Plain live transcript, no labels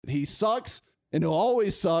He sucks, and he'll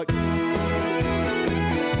always suck.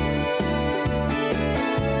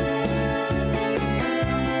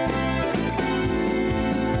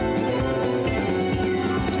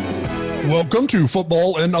 Welcome to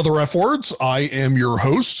Football and Other F Words. I am your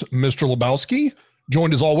host, Mr. Lebowski,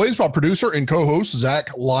 joined as always by producer and co-host Zach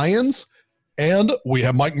Lyons. And we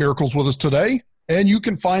have Mike Miracles with us today, and you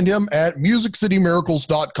can find him at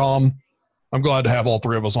musiccitymiracles.com. I'm glad to have all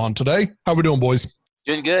three of us on today. How we doing, boys?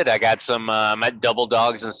 Doing good. I got some, I'm at Double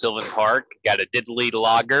Dogs in Sylvan Park. Got a Diddley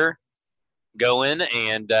Lager going,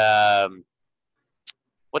 and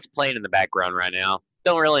what's playing in the background right now?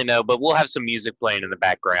 Don't really know, but we'll have some music playing in the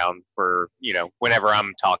background for, whenever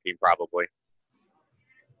I'm talking probably.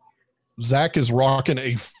 Zach is rocking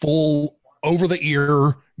a full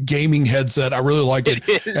over-the-ear gaming headset. I really like it.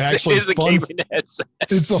 It is a gaming headset.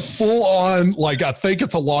 It's a full-on, I think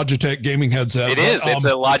it's a Logitech gaming headset. It is. It's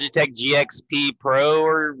a Logitech GXP Pro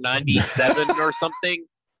or 97 or something.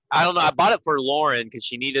 I don't know. I bought it for Lauren because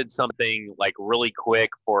she needed something really quick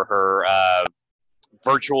for her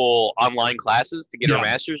virtual online classes to get her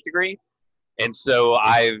master's degree. And so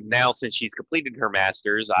I've now, since she's completed her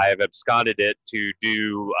master's, I have absconded it to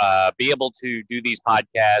be able to do these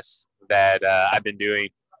podcasts that I've been doing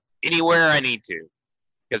anywhere I need to,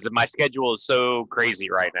 because my schedule is so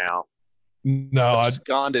crazy right now. No,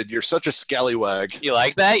 absconded. You're such a scallywag. You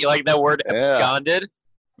like that? You like that word, absconded?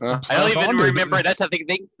 I don't even remember. That's, I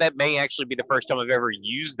think that may actually be the first time I've ever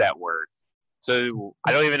used that word. So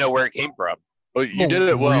I don't even know where it came from. Well, you did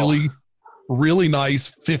it well. Really, really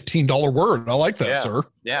nice $15 word. I like that, sir.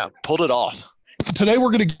 Yeah. Pulled it off. Today, we're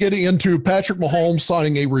going to get into Patrick Mahomes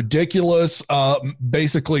signing a ridiculous,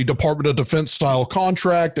 basically Department of Defense style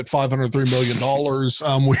contract at $503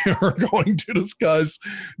 million. We are going to discuss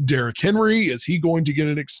Derrick Henry. Is he going to get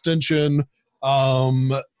an extension?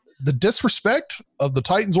 The disrespect of the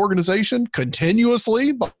Titans organization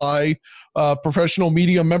continuously by professional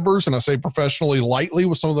media members, and I say professionally lightly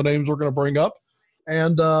with some of the names we're going to bring up,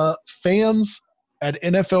 and fans at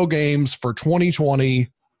NFL games for 2020.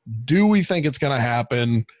 Do we think it's going to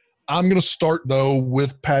happen? I'm going to start, though,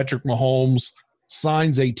 with Patrick Mahomes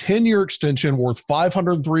signs a 10-year extension worth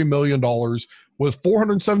 $503 million with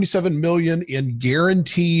 $477 million in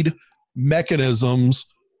guaranteed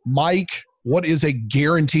mechanisms. Mike, what is a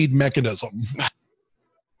guaranteed mechanism?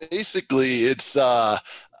 Basically, it's a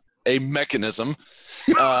mechanism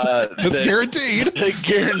that's guaranteed. It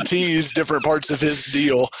guarantees different parts of his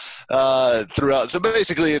deal throughout. So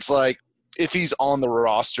basically, it's like if he's on the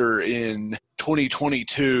roster in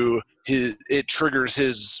 2022, it triggers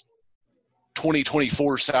his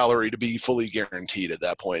 2024 salary to be fully guaranteed at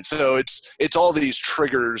that point. So it's all these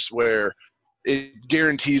triggers where it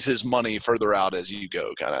guarantees his money further out as you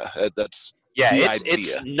go. Kind of that's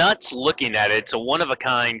it's nuts looking at it. It's a one of a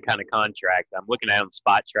kind kind of contract. I'm looking at it on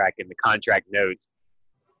Spot Track in the contract notes,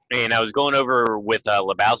 and I was going over with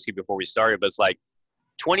Lebowski before we started, but it's like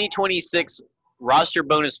 2026 roster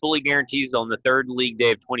bonus fully guarantees on the third league day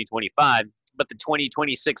of 2025, but the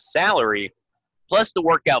 2026 salary plus the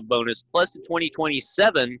workout bonus plus the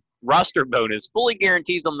 2027 roster bonus fully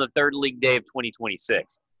guarantees on the third league day of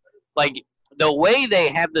 2026. Like, the way they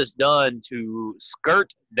have this done to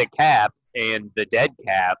skirt the cap and the dead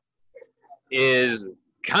cap is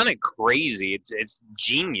kind of crazy. It's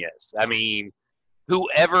genius. I mean,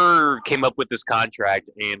 whoever came up with this contract,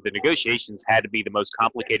 and the negotiations had to be the most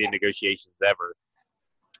complicated negotiations ever,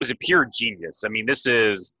 it was a pure genius. I mean, this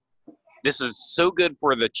is so good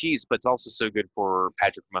for the Chiefs, but it's also so good for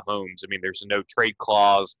Patrick Mahomes. I mean, there's a no trade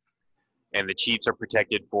clause, and the Chiefs are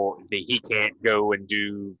protected he can't go and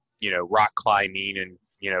do, rock climbing and,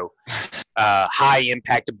 high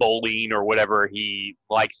impact bowling or whatever he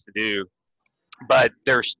likes to do. But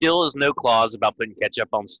there still is no clause about putting ketchup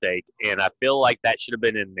on steak, and I feel like that should have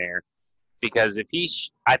been in there, because if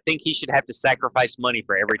I think he should have to sacrifice money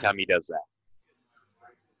for every time he does that.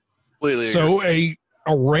 Completely so a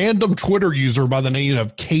random Twitter user by the name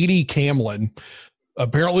of Katie Camlin,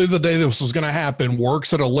 apparently the day this was going to happen,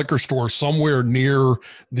 works at a liquor store somewhere near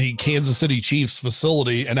the Kansas City Chiefs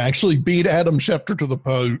facility, and actually beat Adam Schefter to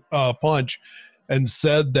the punch, and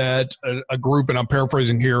said that a group, and I'm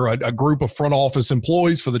paraphrasing here, a group of front office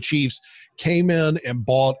employees for the Chiefs came in and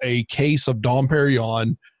bought a case of Dom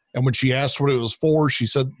Perignon. And when she asked what it was for,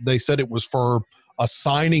 they said it was for a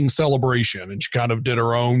signing celebration. And she kind of did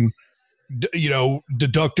her own,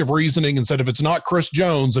 deductive reasoning and said, if it's not Chris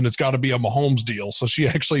Jones, then it's got to be a Mahomes deal. So she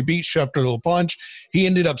actually beat Schefter to the punch. He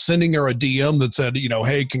ended up sending her a DM that said,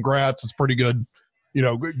 hey, congrats. It's pretty good.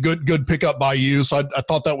 Good pickup by you. So I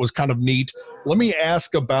thought that was kind of neat. Let me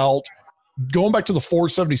ask about going back to the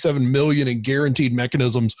 $477 million in guaranteed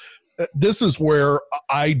mechanisms, this is where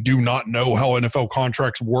I do not know how NFL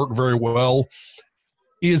contracts work very well.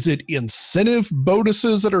 Is it incentive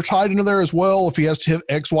bonuses that are tied into there as well? If he has to hit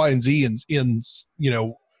X, Y, and Z in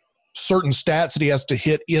certain stats that he has to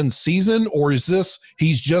hit in season, or is this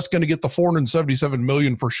he's just going to get the $477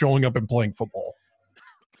 million for showing up and playing football?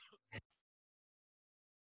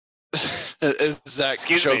 Zach,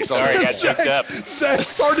 excuse me, sorry, I got choked up. Zach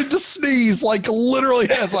started to sneeze like literally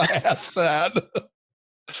as I asked that.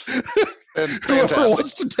 Whoever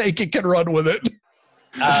wants to take it can run with it.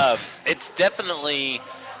 It's definitely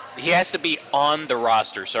he has to be on the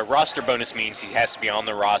roster. So roster bonus means he has to be on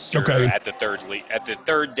the roster at the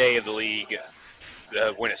third day of the league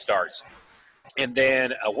when it starts. And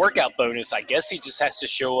then a workout bonus, I guess he just has to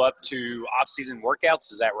show up to off-season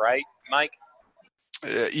workouts. Is that right, Mike?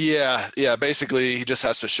 Yeah. Basically, he just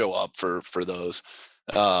has to show up for those.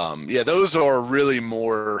 Those are really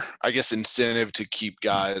more, I guess, incentive to keep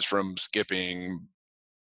guys from skipping,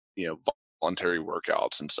 voluntary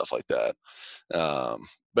workouts and stuff like that.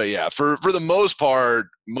 But yeah, for the most part,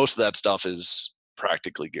 most of that stuff is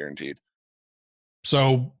practically guaranteed.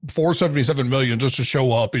 So $477 million just to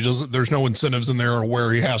show up. There's no incentives in there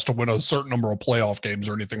where he has to win a certain number of playoff games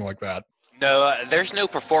or anything like that. No, there's no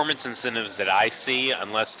performance incentives that I see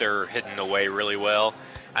unless they're hidden away really well.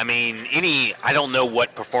 I mean, I don't know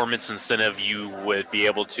what performance incentive you would be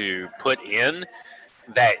able to put in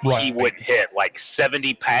that he wouldn't hit, like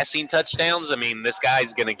 70 passing touchdowns. I mean, this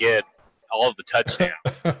guy's going to get all of the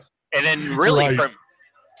touchdowns. And then really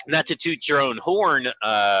not to toot your own horn,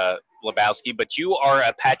 Lebowski, but you are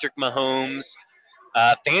a Patrick Mahomes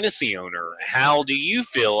fantasy owner. How do you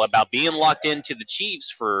feel about being locked into the Chiefs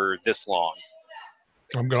for this long?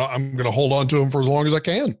 I'm gonna hold on to him for as long as I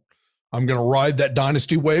can. I'm gonna ride that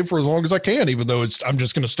dynasty wave for as long as I can, even though I'm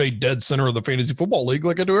just gonna stay dead center of the fantasy football league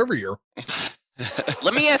like I do every year.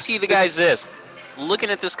 Let me ask you guys this: looking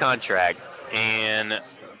at this contract and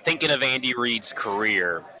thinking of Andy Reid's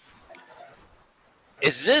career,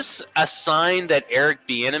 is this a sign that Eric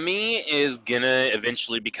Bieniemy is going to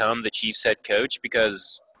eventually become the Chiefs head coach?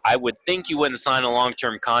 Because I would think you wouldn't sign a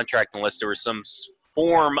long-term contract unless there was some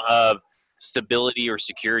form of stability or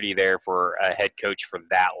security there for a head coach for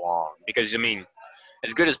that long. Because, I mean,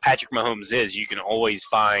 as good as Patrick Mahomes is, you can always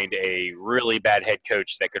find a really bad head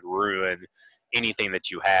coach that could ruin anything that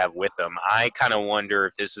you have with them. I kind of wonder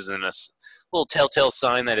if this isn't a little telltale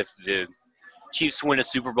sign that if the Chiefs win a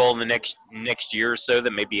Super Bowl in the next year or so,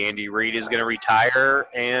 that maybe Andy Reid is going to retire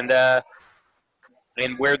and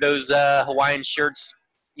wear those Hawaiian shirts,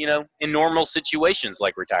 in normal situations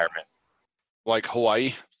like retirement. Like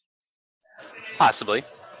Hawaii? Possibly.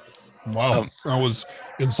 Wow, that was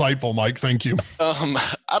insightful, Mike. Thank you.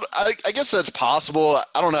 I guess that's possible.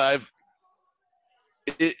 I don't know.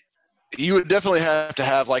 You would definitely have to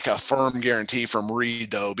have like a firm guarantee from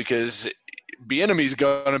Reid, though, because Bieniemy's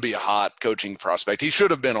going to be a hot coaching prospect. He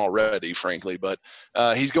should have been already, frankly, but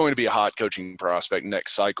he's going to be a hot coaching prospect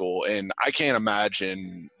next cycle, and I can't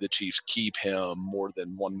imagine the Chiefs keep him more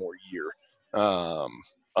than one more year,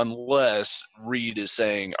 unless Reid is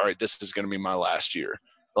saying, all right, this is going to be my last year,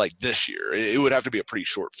 like this year. It would have to be a pretty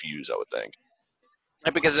short fuse, I would think.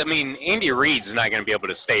 Because, I mean, Andy Reid's not going to be able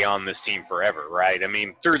to stay on this team forever, right? I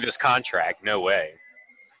mean, through this contract, no way.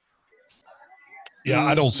 Yeah,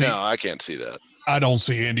 I can't see that. I don't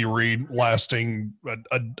see Andy Reid lasting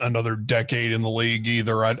another decade in the league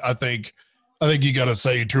either. I think you got to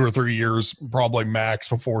say 2 or 3 years, probably max,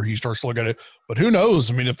 before he starts to look at it. But who knows?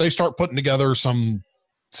 I mean, if they start putting together some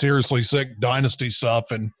seriously sick dynasty stuff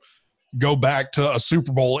and go back to a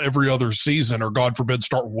Super Bowl every other season, or God forbid,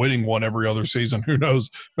 start winning one every other season, who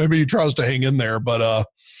knows? Maybe he tries to hang in there, but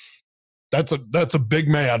that's a big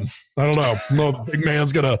man. I don't know. No big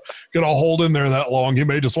man's gonna hold in there that long. He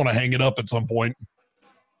may just want to hang it up at some point.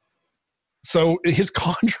 So his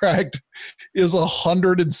contract is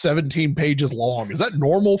 117 pages long. Is that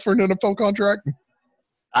normal for an NFL contract?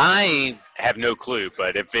 I have no clue,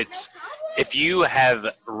 but if you have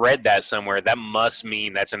read that somewhere, that must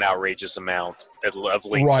mean that's an outrageous amount of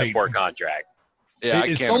length for a contract. Yeah,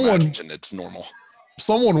 I can't imagine it's normal.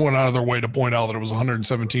 Someone went out of their way to point out that it was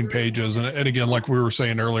 117 pages. And again, like we were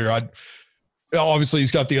saying earlier, obviously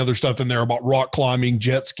he's got the other stuff in there about rock climbing,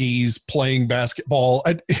 jet skis, playing basketball.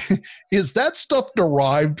 Is that stuff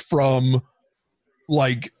derived from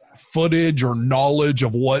like footage or knowledge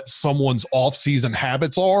of what someone's off-season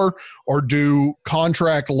habits are? Or do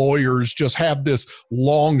contract lawyers just have this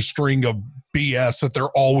long string of BS that they're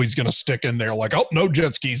always going to stick in there? Like, oh, no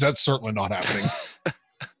jet skis. That's certainly not happening.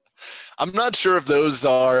 I'm not sure if those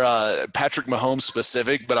are Patrick Mahomes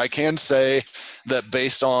specific, but I can say that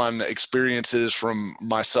based on experiences from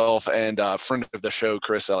myself and a friend of the show,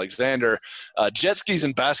 Chris Alexander, jet skis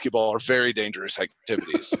and basketball are very dangerous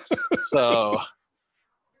activities. So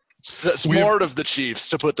smart of the Chiefs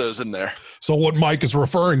to put those in there. So what Mike is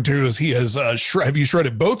referring to is he has have you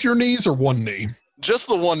shredded both your knees or one knee? Just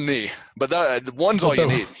the one knee, but that one's all you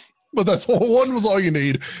need. But that's one was all you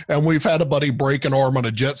need. And we've had a buddy break an arm on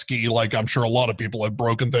a jet ski. Like I'm sure a lot of people have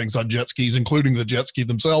broken things on jet skis, including the jet ski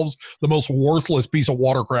themselves, the most worthless piece of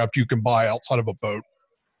watercraft you can buy outside of a boat.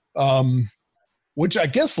 Which I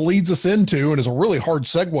guess leads us into, and is a really hard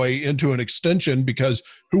segue into an extension, because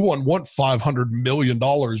who wouldn't want $500 million?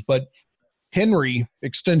 But Henry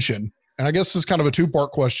extension. And I guess this is kind of a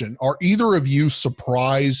two-part question. Are either of you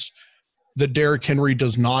surprised that Derrick Henry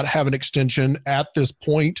does not have an extension at this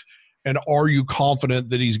point? And are you confident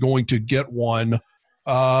that he's going to get one?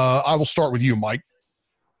 I will start with you, Mike.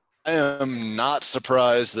 I am not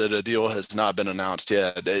surprised that a deal has not been announced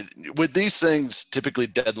yet. With these things, typically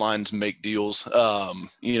deadlines make deals.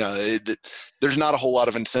 There's not a whole lot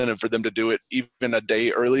of incentive for them to do it even a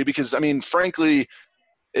day early because, I mean, frankly,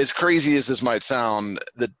 as crazy as this might sound,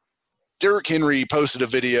 the Derrick Henry posted a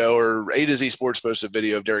video, or A to Z Sports posted a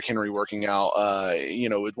video of Derrick Henry working out,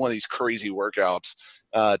 with one of these crazy workouts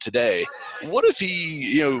today. What if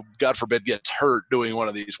he, God forbid, gets hurt doing one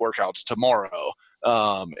of these workouts tomorrow?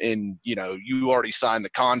 And you already signed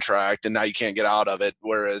the contract and now you can't get out of it.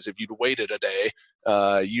 Whereas if you'd waited a day,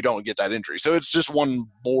 you don't get that injury. So it's just one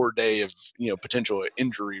more day of, potential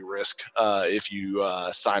injury risk, if you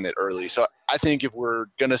sign it early. So I think if we're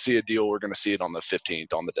going to see a deal, we're going to see it on the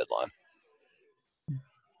 15th on the deadline.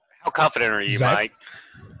 How confident are you, Zach? Mike?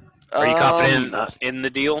 Are you confident in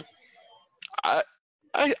the deal?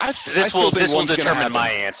 This will determine my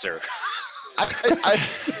answer.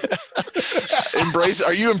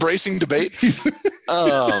 Are you embracing debate?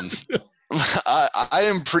 I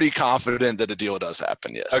am pretty confident that a deal does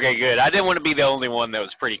happen, yes. Okay, good. I didn't want to be the only one that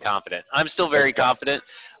was pretty confident. I'm still very confident,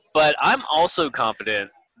 but I'm also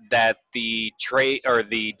confident that the trade or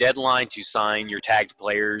the deadline to sign your tagged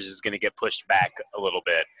players is going to get pushed back a little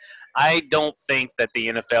bit. I don't think that the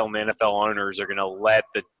NFL and the NFL owners are going to let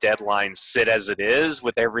the deadline sit as it is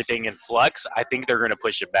with everything in flux. I think they're going to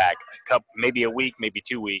push it back maybe a week, maybe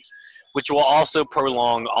 2 weeks, which will also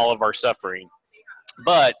prolong all of our suffering.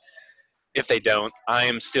 But if they don't, I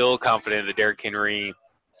am still confident that Derrick Henry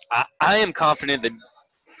 – I am confident that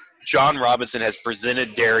John Robinson has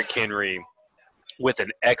presented Derrick Henry with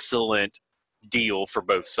an excellent deal for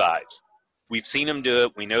both sides. We've seen him do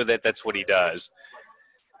it. We know that that's what he does.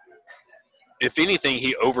 If anything,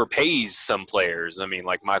 he overpays some players. I mean,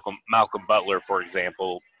 like Malcolm Butler, for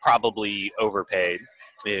example, probably overpaid.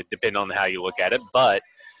 It depends on how you look at it. But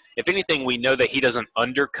if anything, we know that he doesn't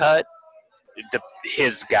undercut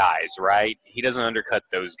his guys, right? He doesn't undercut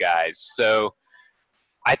those guys. So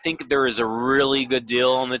I think there is a really good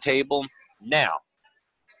deal on the table. Now,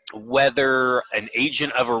 whether an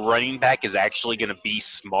agent of a running back is actually going to be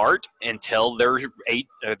smart and tell their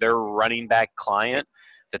running back client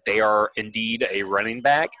that they are indeed a running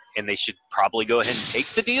back and they should probably go ahead and take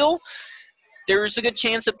the deal, there's a good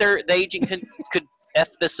chance that the agent could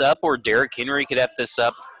F this up, or Derrick Henry could F this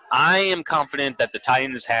up. I am confident that the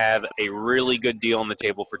Titans have a really good deal on the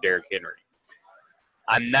table for Derrick Henry.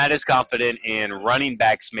 I'm not as confident in running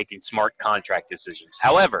backs making smart contract decisions.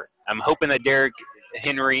 However, I'm hoping that Derrick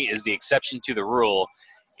Henry is the exception to the rule,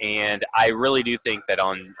 and I really do think that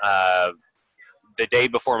on the day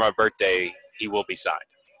before my birthday, he will be signed.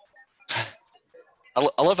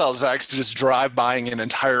 I love how Zach's just drive-buying an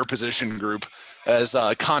entire position group as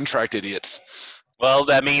contract idiots. Well,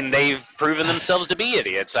 I mean, they've proven themselves to be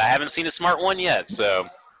idiots. I haven't seen a smart one yet, so.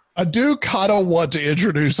 I do kind of want to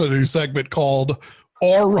introduce a new segment called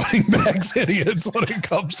Are Running Backs Idiots when it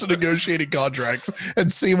comes to negotiating contracts, and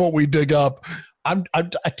see what we dig up. I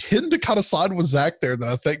tend to kind of side with Zach there, that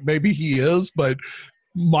I think maybe he is, but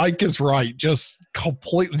Mike is right. Just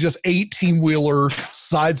completely, just 18-wheeler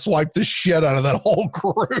sideswipe the shit out of that whole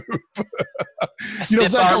group.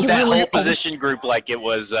 Zach, that really whole position group like it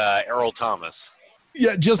was Earl Thomas.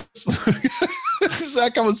 Yeah, just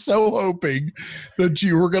Zach, I was so hoping that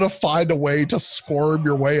you were going to find a way to squirm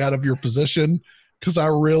your way out of your position, because I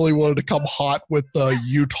really wanted to come hot with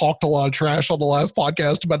you talked a lot of trash on the last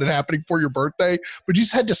podcast about it happening for your birthday, but you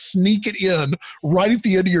just had to sneak it in right at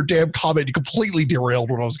the end of your damn comment. You completely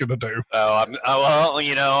derailed what I was going to do. I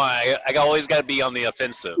always got to be on the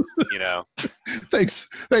offensive,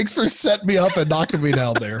 Thanks for setting me up and knocking me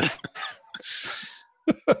down there.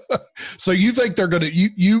 So you think they're going to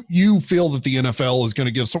you feel that the NFL is going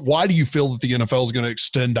to give some? Why do you feel that the NFL is going to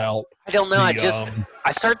extend out? I don't know. I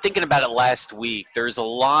started thinking about it last week. There's a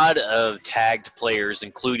lot of tagged players,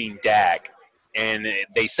 including Dak, and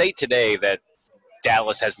they say today that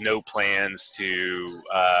Dallas has no plans to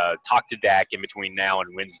talk to Dak in between now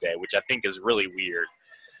and Wednesday, which I think is really weird.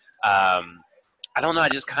 I don't know. I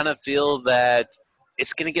just kind of feel that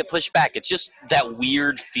it's going to get pushed back. It's just that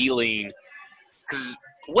weird feeling. Because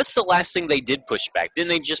what's the last thing they did push back? Didn't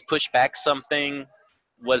they just push back something?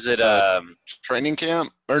 Was it training camp?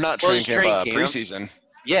 Or not training camp, preseason.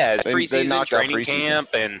 Yeah, They preseason, knocked out training preseason. camp.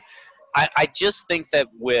 And I just think that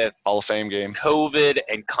with Hall of Fame game. COVID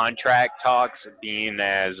and contract talks being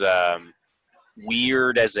as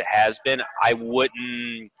weird as it has been, I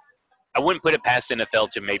wouldn't put it past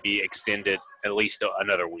NFL to maybe extend it at least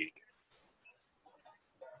another week.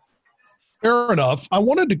 Fair enough. I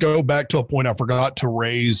wanted to go back to a point I forgot to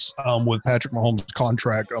raise with Patrick Mahomes'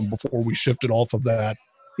 contract before we shifted off of that.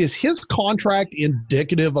 Is his contract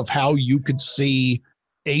indicative of how you could see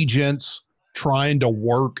agents trying to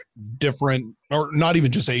work different, or not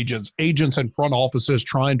even just agents and front offices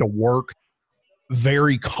trying to work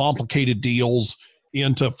very complicated deals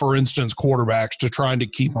into, for instance, quarterbacks to trying to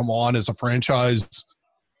keep them on as a franchise?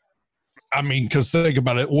 I mean, because think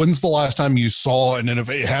about it. When's the last time you saw an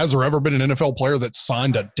NFL? Has there ever been an NFL player that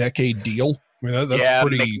signed a decade deal? I mean, that's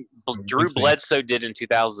pretty. Drew Bledsoe did in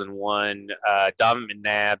 2001. Donovan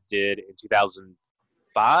McNabb did in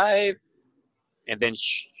 2005. And then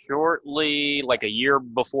shortly, like a year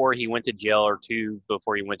before he went to jail or two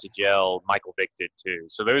before he went to jail, Michael Vick did too.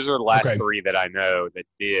 So those are the last three that I know that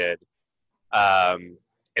did.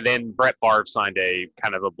 And then Brett Favre signed a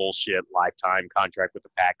kind of a bullshit lifetime contract with the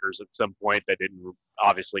Packers at some point that didn't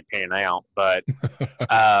obviously pan out. But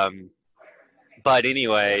but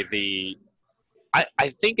anyway, I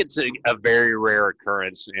think it's a very rare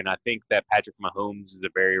occurrence, and I think that Patrick Mahomes is a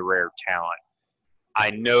very rare talent.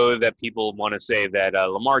 I know that people want to say that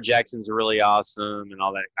Lamar Jackson's really awesome and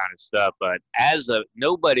all that kind of stuff, but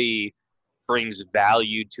nobody brings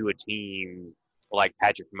value to a team like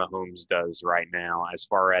Patrick Mahomes does right now, as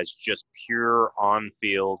far as just pure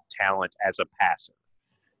on-field talent as a passer.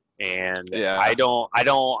 And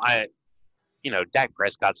Dak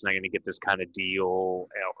Prescott's not going to get this kind of deal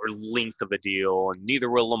or length of a deal, and neither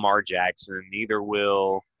will Lamar Jackson, neither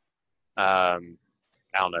will, I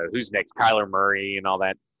don't know, who's next, Kyler Murray and all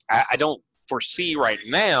that. I don't foresee right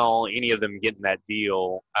now any of them getting that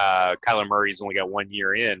deal. Kyler Murray's only got 1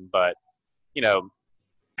 year in, but,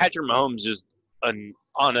 Patrick Mahomes is on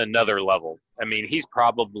another level. I mean, he's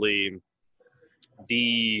probably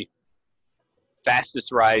the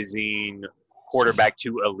fastest rising quarterback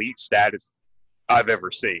to elite status I've ever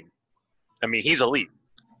seen. I mean, he's elite,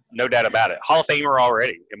 no doubt about it. Hall of Famer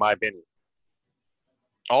already, in my opinion.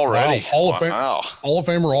 Already, wow. Hall of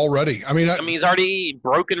Famer already. I mean, he's already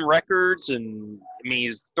broken records, and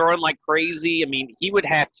he's throwing like crazy. I mean, he would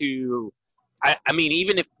have to. I mean,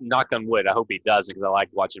 even if, knock on wood, I hope he does because I like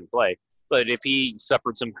watching him play. But if he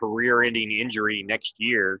suffered some career-ending injury next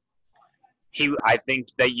year, I think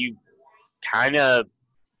that you kind of,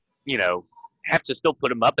 have to still put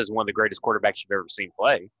him up as one of the greatest quarterbacks you've ever seen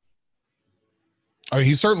play.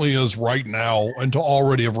 He certainly is right now, and to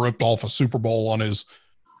already have ripped off a Super Bowl on his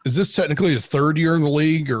 – is this technically his third year in the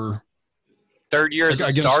league or – Third year as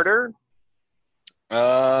a starter?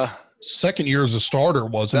 Second year as a starter,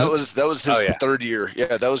 wasn't it? That was his third year.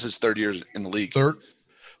 Yeah, that was his third year in the league.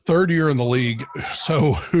 Third year in the league.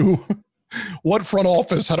 So what front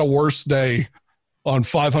office had a worse day on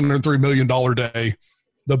 $503 million day?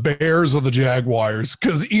 The Bears or the Jaguars?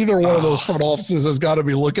 Because either one of those front offices has got to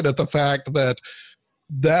be looking at the fact that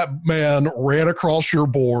man ran across your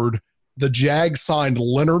board. The Jags signed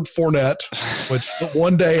Leonard Fournette, which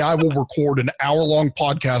one day I will record an hour-long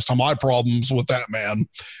podcast on my problems with that man.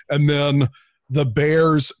 And then the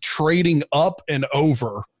Bears trading up and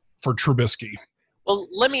over for Trubisky. Well,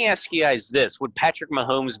 let me ask you guys this. Would Patrick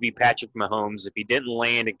Mahomes be Patrick Mahomes if he didn't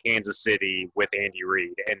land in Kansas City with Andy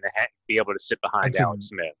Reid and be able to sit behind Alex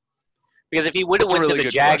Smith? Because if he would have went to the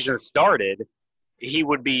Jags and started, he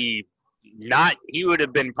would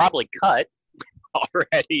have been probably cut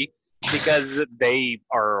already because they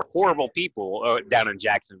are horrible people down in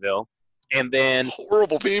Jacksonville. And then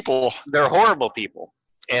horrible people. They're horrible people.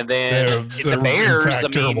 And then the Bears, in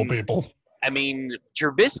fact, terrible people. I mean,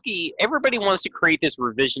 Trubisky, everybody wants to create this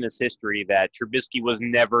revisionist history that Trubisky was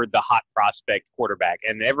never the hot prospect quarterback,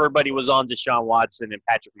 and everybody was on Deshaun Watson and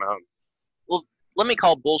Patrick Mahomes. Well, let me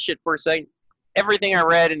call bullshit for a second. Everything I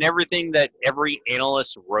read and everything that every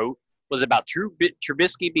analyst wrote was about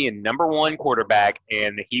Trubisky being number one quarterback,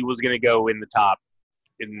 and he was going to go in the top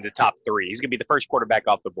 3. He's going to be the first quarterback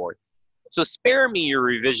off the board. So spare me your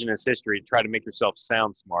revisionist history to try to make yourself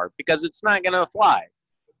sound smart, because it's not going to fly.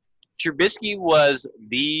 Trubisky was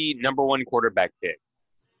the number one quarterback pick,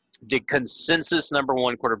 the consensus number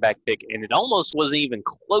one quarterback pick, and it almost wasn't even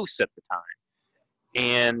close at the time.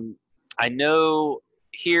 And I know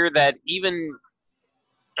here that he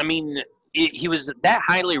was that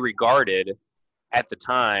highly regarded at the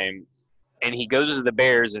time, and he goes to the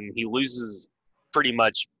Bears and he loses pretty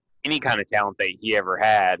much any kind of talent that he ever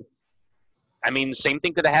had. I mean, the same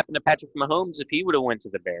thing could have happened to Patrick Mahomes if he would have went to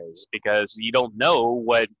the Bears, because you don't know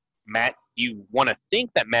what you want to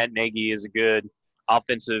think that Matt Nagy is a good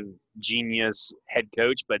offensive genius head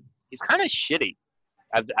coach, but he's kind of shitty.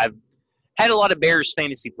 I've had a lot of Bears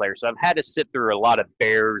fantasy players, so I've had to sit through a lot of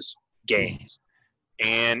Bears games.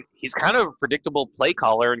 And he's kind of a predictable play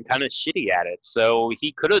caller and kind of shitty at it. So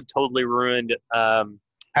he could have totally ruined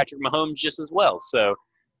Patrick Mahomes just as well. So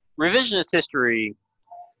revisionist history,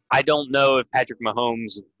 I don't know if Patrick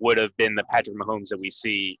Mahomes would have been the Patrick Mahomes that we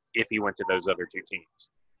see if he went to those other two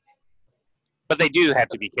teams. But they do have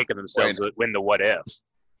to be kicking themselves when the what if.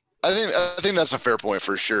 I think that's a fair point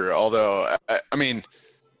for sure. Although, I mean,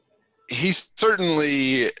 he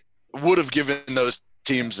certainly would have given those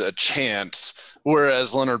teams a chance,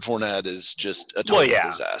 whereas Leonard Fournette is just a total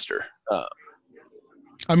disaster.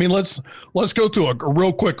 I mean, let's go through a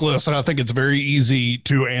real quick list, and I think it's very easy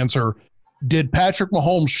to answer. Did Patrick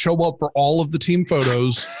Mahomes show up for all of the team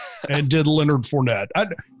photos, and did Leonard Fournette? I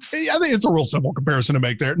think it's a real simple comparison to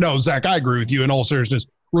make there. No, Zach, I agree with you. In all seriousness,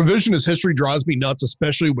 revisionist history drives me nuts,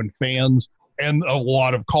 especially when fans and a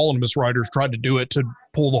lot of columnist writers tried to do it to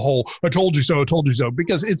pull the whole "I told you so,"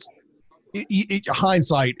 because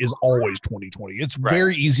hindsight is always 2020. It's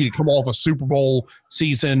very easy to come off a Super Bowl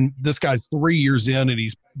season. This guy's 3 years in and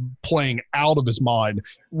he's playing out of his mind.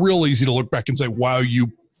 Real easy to look back and say, wow,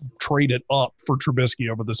 you traded up for Trubisky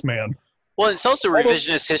over this man. Well, it's also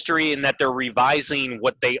revisionist history in that they're revising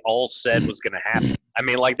what they all said was going to happen. I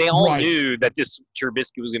mean, like, they all knew that this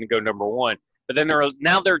Trubisky was going to go number one, but then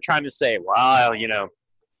they're trying to say, well, you know,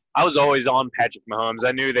 I was always on Patrick Mahomes.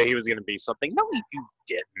 I knew that he was going to be something. No, you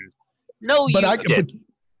didn't. No, you didn't.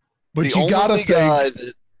 But you got to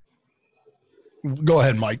think. Go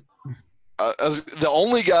ahead, Mike. The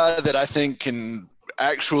only guy that I think can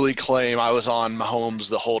actually claim I was on Mahomes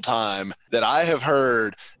the whole time that I have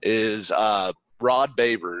heard is Rod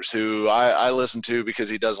Babers, who I listen to because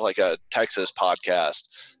he does like a Texas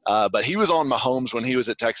podcast. But he was on Mahomes when he was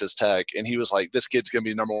at Texas Tech, and he was like, this kid's going to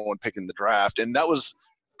be the number one pick in the draft. And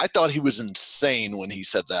I thought he was insane when he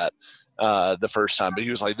said that the first time, but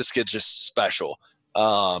he was like, this kid's just special.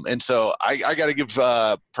 And so I got to give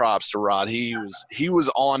props to Rod. He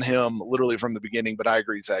was on him literally from the beginning, but I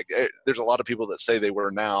agree, Zach. There's a lot of people that say they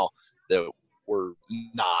were now that were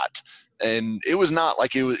not. And it was not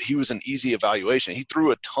like he was an easy evaluation. He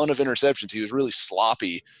threw a ton of interceptions. He was really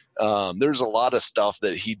sloppy. There's a lot of stuff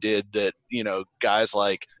that he did that, you know, guys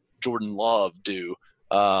like Jordan Love do.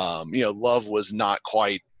 You know, Love was not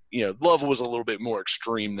quite, you know, Love was a little bit more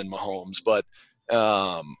extreme than Mahomes, but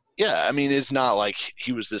yeah, I mean, it's not like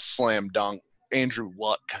he was this slam dunk Andrew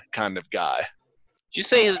Luck kind of guy. Did you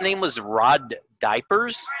say his name was Rod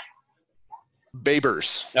Babers?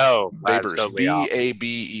 Babers. Oh, Babers. Totally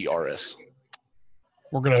Babers.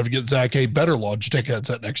 We're going to have to get Zach a better Logitech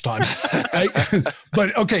headset next time.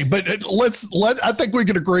 But I think we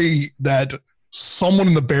can agree that someone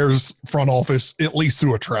in the Bears front office at least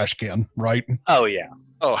threw a trash can, right? Oh, yeah.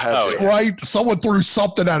 Right? Someone threw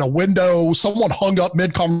something at a window. Someone hung up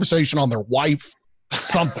mid-conversation on their wife.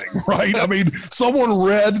 Something, right? I mean, someone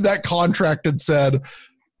read that contract and said,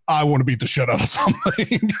 I want to beat the shit out of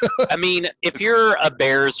something. I mean, if you're a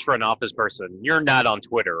Bears front office person, you're not on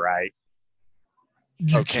Twitter, right?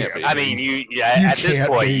 You can't be. I mean, at this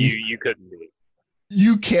point, you couldn't be.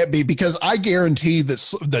 You can't be, because I guarantee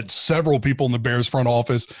that several people in the Bears front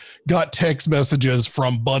office got text messages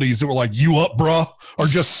from buddies that were like, "You up, bruh?" or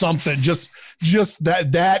just something. Just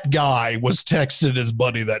that guy was texting his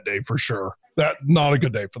buddy that day for sure. That not a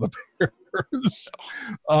good day for the Bears.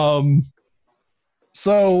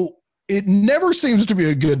 So it never seems to be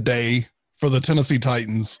a good day for the Tennessee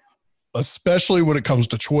Titans, especially when it comes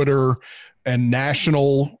to Twitter and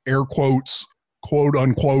national air quotes, quote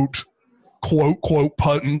unquote, quote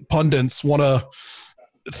pundits want to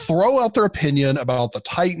throw out their opinion about the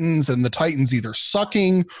Titans, and the Titans either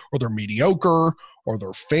sucking or they're mediocre or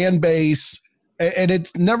their fan base. And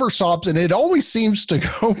it never stops. And it always seems to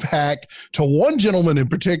go back to one gentleman in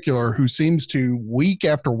particular who seems to week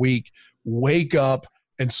after week wake up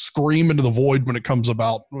and scream into the void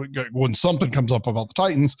when something comes up about the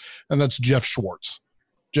Titans, and that's Jeff Schwartz.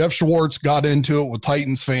 Jeff Schwartz got into it with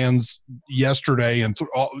Titans fans yesterday and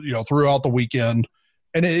throughout the weekend.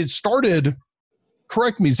 And it started,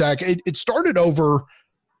 correct me, Zach, it started over,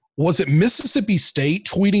 was it Mississippi State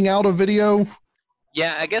tweeting out a video?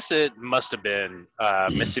 Yeah, I guess it must have been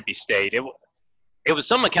Mississippi State. It was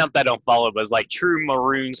some account that I don't follow, but it was like True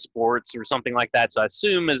Maroon Sports or something like that. So I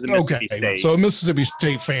assume it's a Mississippi State. So a Mississippi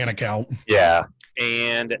State fan account. Yeah.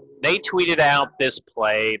 And they tweeted out this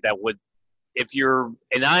play that would,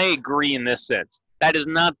 and I agree in this sense, that is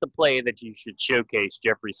not the play that you should showcase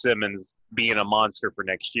Jeffrey Simmons being a monster for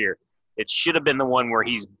next year. It should have been the one where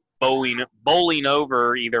he's bowling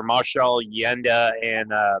over either Marshall Yanda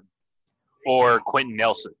or Quentin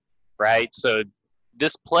Nelson, right? So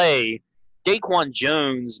this play, Daquan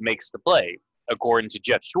Jones makes the play, according to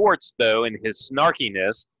Jeff Schwartz, though, in his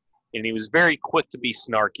snarkiness, and he was very quick to be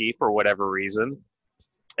snarky for whatever reason,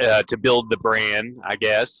 to build the brand, I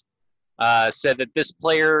guess. Said that this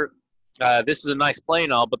player, this is a nice play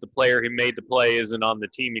and all, but the player who made the play isn't on the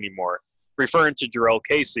team anymore. Referring to Jarrell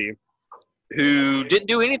Casey, who didn't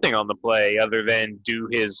do anything on the play other than do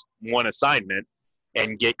his one assignment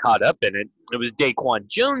and get caught up in it. It was Daquan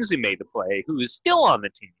Jones who made the play, who is still on the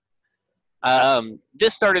team.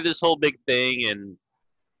 This started this whole big thing, and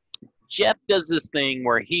Jeff does this thing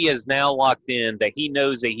where he is now locked in that he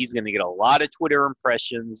knows that he's going to get a lot of Twitter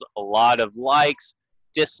impressions, a lot of likes,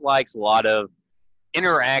 dislikes, a lot of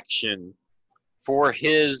interaction for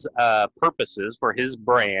his purposes, for his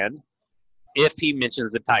brand, if he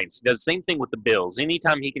mentions the Titans. He does the same thing with the Bills.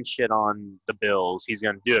 Anytime he can shit on the Bills, he's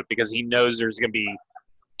going to do it because he knows there's going to be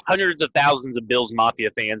hundreds of thousands of Bills Mafia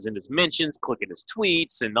fans in his mentions, clicking his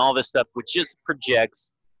tweets and all this stuff, which just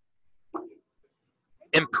projects.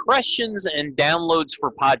 Impressions and downloads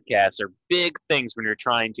for podcasts are big things when you're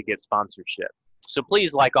trying to get sponsorship. So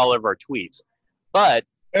please like all of our tweets.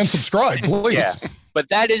 And subscribe, please. Yeah, but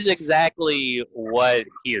that is exactly what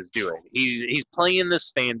he is doing. He's playing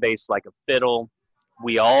this fan base like a fiddle.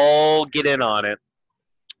 We all get in on it.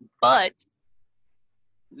 But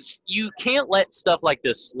you can't let stuff like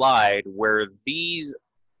this slide where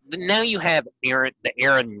now you have the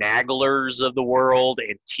Aaron Naglers of the world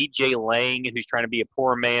and TJ Lang, who's trying to be a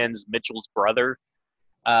poor man's Mitchell's brother.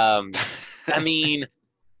 I mean,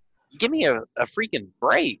 give me a freaking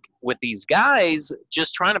break with these guys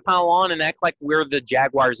just trying to pile on and act like we're the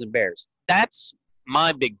Jaguars and Bears. That's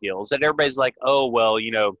my big deal, is that everybody's like, oh, well,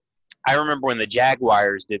 I remember when the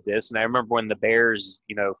Jaguars did this, and I remember when the Bears,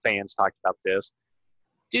 fans talked about this.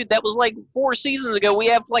 Dude, that was like 4 seasons ago. We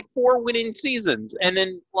have like 4 winning seasons. And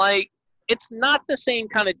then, it's not the same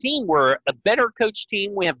kind of team. We're a better coach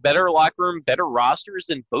team. We have better locker room, better rosters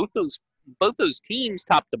than both those teams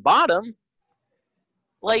top to bottom.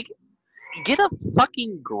 Get a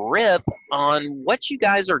fucking grip on what you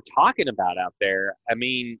guys are talking about out there. I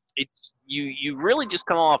mean, you really just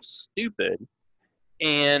come off stupid.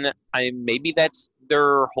 And maybe that's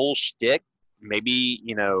their whole shtick. Maybe,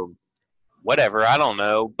 whatever, I don't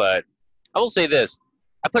know. But I will say this.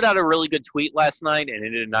 I put out a really good tweet last night, and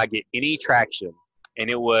it did not get any traction. And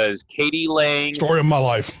it was Katie Lang. Story of my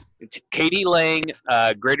life. Katie Lang,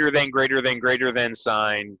 greater than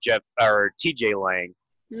sign, Jeff or TJ Lang.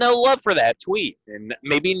 No love for that tweet. And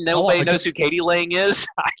maybe nobody knows who Katie Lang is.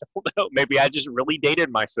 I don't know. Maybe I just really dated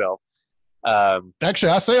myself.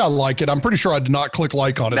 Actually, I say I like it. I'm pretty sure I did not click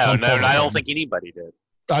like on it. No, I don't think anybody did.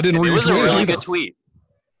 I didn't read it. It was a really good tweet.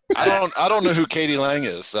 I don't know who Katie Lang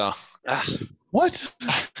is. So what?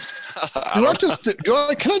 Can I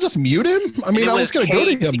just mute him? I mean, I was going to go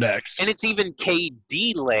to him next. And it's even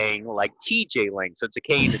KD Lang, like TJ Lang. So it's a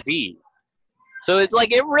K and a D. So it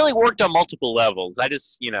really worked on multiple levels. I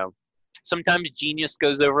just, sometimes genius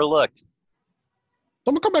goes overlooked.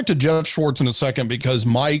 I'm going to come back to Jeff Schwartz in a second because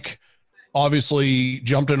Mike obviously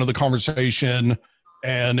jumped into the conversation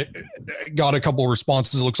and got a couple of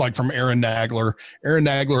responses, it looks like, from Aaron Nagler. Aaron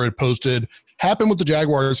Nagler had posted, happened with the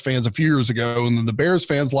Jaguars fans a few years ago, and then the Bears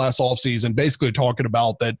fans last offseason, basically talking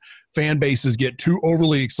about that fan bases get too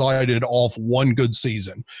overly excited off one good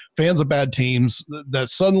season. Fans of bad teams that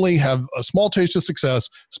suddenly have a small taste of success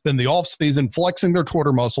spend the offseason flexing their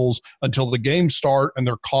Twitter muscles until the games start, and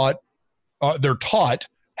they're taught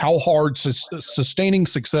how hard sustaining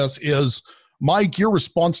success is. Mike, your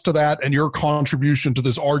response to that and your contribution to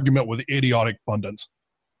this argument with idiotic pundits.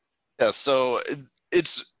 Yeah, so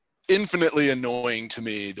it's infinitely annoying to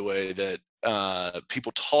me the way that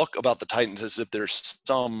people talk about the Titans as if there's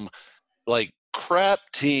some crap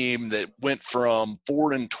team that went from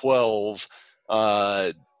 4-12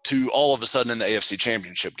 to all of a sudden in the AFC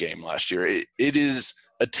Championship game last year. It is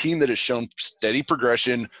a team that has shown steady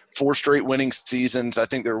progression, 4 straight winning seasons. I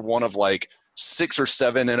think they're one of like 6 or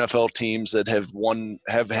 7 NFL teams that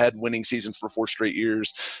have had winning seasons for 4 straight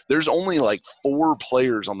years. There's only like 4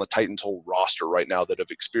 players on the Titans whole roster right now that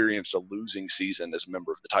have experienced a losing season as a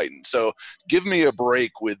member of the Titans. So give me a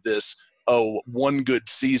break with this, one good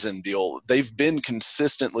season deal. They've been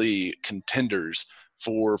consistently contenders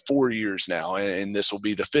for 4 years now, and this will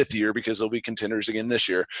be the 5th year because they'll be contenders again this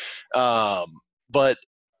year. But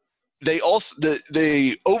they also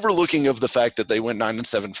the overlooking of the fact that they went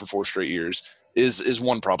 9-7 for 4 straight years is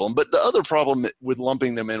one problem. But the other problem with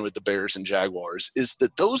lumping them in with the Bears and Jaguars is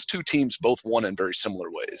that those 2 teams both won in very similar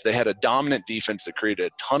ways. They had a dominant defense that created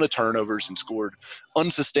a ton of turnovers and scored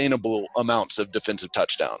unsustainable amounts of defensive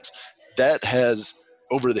touchdowns. That has,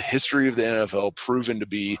 over the history of the NFL, proven to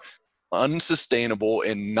be unsustainable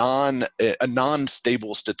and a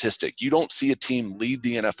non-stable statistic. You don't see a team lead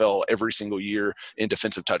the NFL every single year in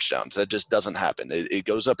defensive touchdowns. That just doesn't happen. It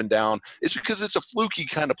goes up and down. It's because it's a fluky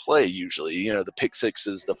kind of play usually. You know, the pick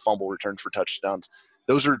sixes, the fumble returns for touchdowns,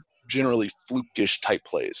 those are generally flukish type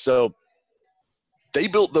plays. So they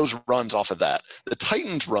built those runs off of that. The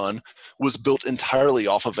Titans' run was built entirely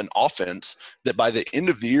off of an offense that by the end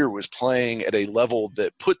of the year was playing at a level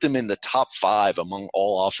that put them in the top 5 among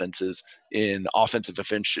all offenses in offensive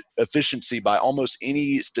efficiency by almost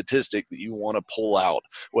any statistic that you want to pull out,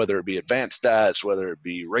 whether it be advanced stats, whether it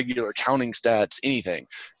be regular counting stats, anything.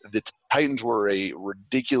 The Titans were a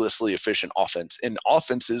ridiculously efficient offense, and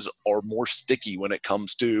offenses are more sticky when it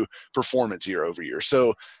comes to performance year over year.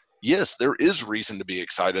 So yes, there is reason to be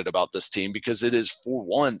excited about this team because it is for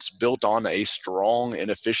once built on a strong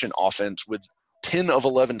and efficient offense with 10 of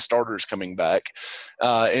 11 starters coming back.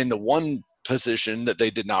 In the one position that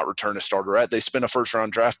they did not return a starter at, they spent a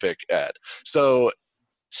first-round draft pick at. So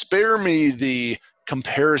spare me the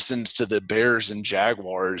comparisons to the Bears and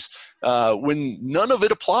Jaguars when none of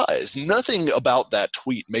it applies. Nothing about that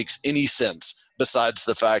tweet makes any sense besides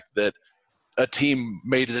the fact that a team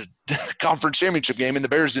made the conference championship game and the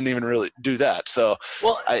Bears didn't even really do that. So,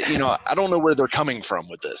 I don't know where they're coming from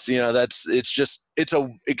with this. It's a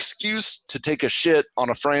excuse to take a shit on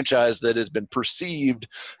a franchise that has been perceived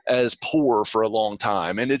as poor for a long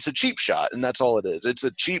time. And it's a cheap shot. And that's all it is. It's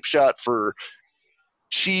a cheap shot for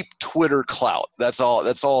cheap Twitter clout. That's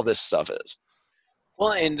all this stuff is.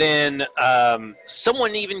 Well, and then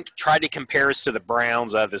someone even tried to compare us to the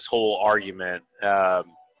Browns out of this whole argument.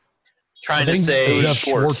 Trying to say Jeff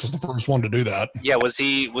Schwartz was the first one to do that. Yeah, was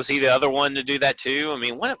he the other one to do that too? I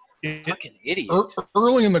mean, what a fucking idiot.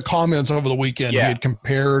 Early in the comments over the weekend, he had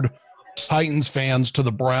compared Titans fans to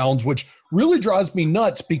the Browns, which really drives me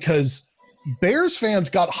nuts because Bears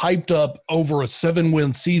fans got hyped up over a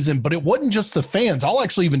 7-win season, but it wasn't just the fans. I'll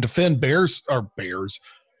actually even defend Browns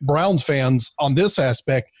fans on this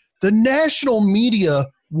aspect. The national media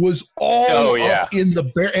was all up in the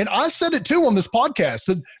Bear. And I said it too on this podcast,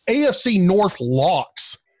 that AFC North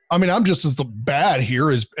locks. I mean, I'm just as bad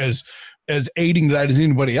here as aiding that as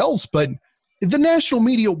anybody else, but the national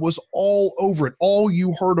media was all over it. All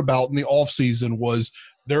you heard about in the offseason was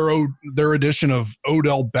their addition of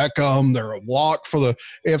Odell Beckham. They're a lock for the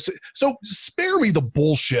AFC. So spare me the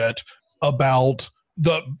bullshit about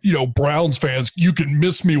the Browns fans. You can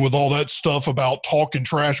miss me with all that stuff about talking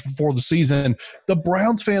trash before the season. The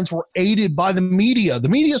Browns fans were aided by the media. The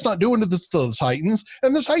media's not doing this to the Titans,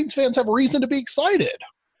 and the Titans fans have a reason to be excited.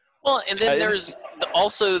 Well, and then there's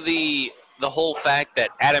also the whole fact that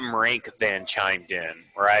Adam Rank then chimed in,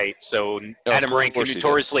 right? So Adam Rank, who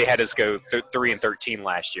notoriously had us go 3-13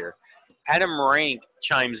 last year. Adam Rank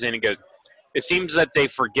chimes in and goes, "It seems that they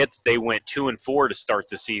forget that they went 2-4 to start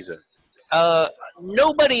the season."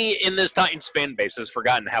 Nobody in this Titans fan base has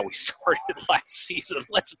forgotten how we started last season.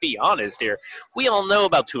 Let's be honest here. We all know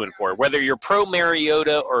about 2-4. Whether you're pro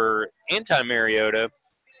Mariota or anti Mariota,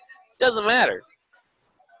 doesn't matter.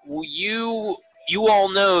 You all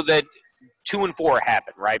know that 2-4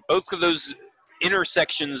 happened, right? Both of those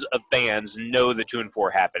intersections of fans know that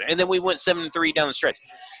 2-4 happened. And then we went 7-3 down the stretch.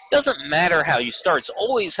 Doesn't matter how you start. It's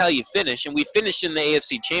always how you finish. And we finished in the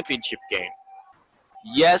AFC Championship game.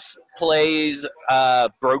 Yes, plays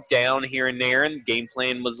broke down here and there, and game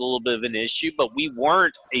plan was a little bit of an issue, but we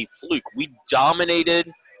weren't a fluke. We dominated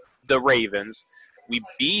the Ravens. We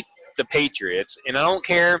beat the Patriots, and I don't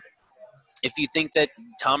care if you think that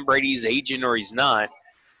Tom Brady's aging or he's not,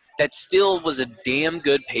 that still was a damn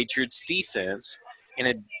good Patriots defense and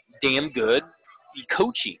a damn good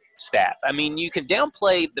coaching staff. I mean, you can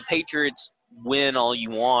downplay the Patriots win all you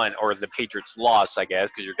want, or the Patriots loss, I guess,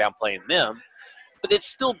 because you're downplaying them. But it's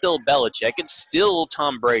still Bill Belichick. It's still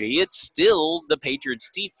Tom Brady. It's still the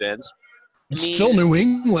Patriots defense. It's still New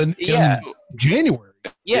England in January.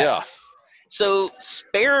 Yeah. So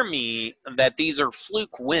spare me that these are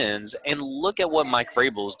fluke wins, and look at what Mike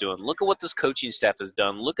Vrabel is doing. Look at what this coaching staff has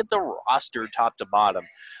done. Look at the roster top to bottom.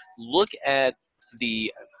 Look at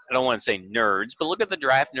the – I don't want to say nerds, but look at the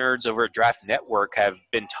draft nerds over at Draft Network have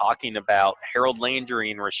been talking about Harold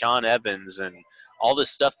Landry and Rashaan Evans and all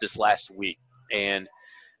this stuff this last week. And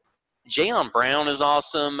Jayon Brown is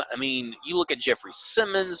awesome. I mean, you look at Jeffrey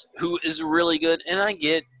Simmons, who is really good, and I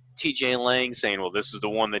get TJ Lang saying, well, this is the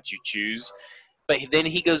one that you choose. But then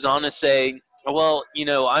he goes on to say, well, you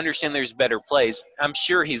know, I understand there's better plays. I'm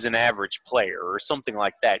sure he's an average player or something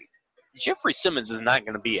like that. Jeffrey Simmons is not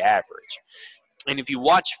going to be average. And if you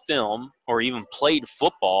watch film or even played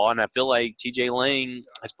football, and I feel like TJ Lang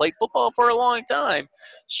has played football for a long time,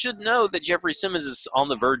 should know that Jeffrey Simmons is on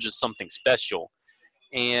the verge of something special.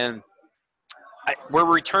 And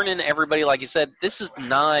we're returning everybody, like you said, this is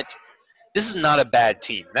not a bad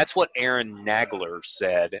team. That's what Aaron Nagler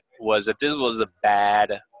said, was that this was a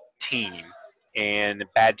bad team and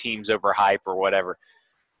bad teams overhype or whatever.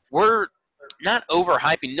 We're not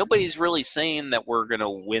overhyping. Nobody's really saying that we're going to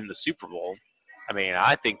win the Super Bowl. I mean,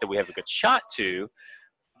 I think that we have a good shot to,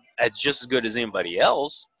 as just as good as anybody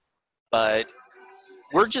else, but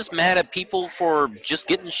we're just mad at people for just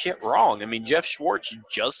getting shit wrong. I mean, Jeff Schwartz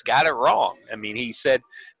just got it wrong. I mean, he said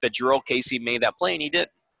that Jurrell Casey made that play, and he didn't.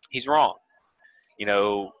 He's wrong. You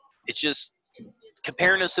know, it's just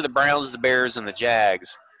comparing us to the Browns, the Bears, and the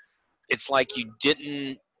Jags, it's like you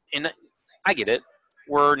didn't – and I get it.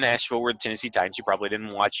 We're Nashville. We're the Tennessee Titans. You probably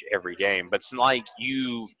didn't watch every game, but it's like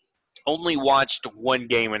you – only watched one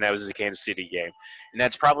game, and that was the Kansas City game. And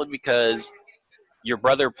that's probably because your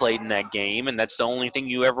brother played in that game, and that's the only thing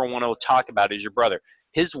you ever want to talk about is your brother.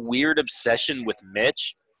 His weird obsession with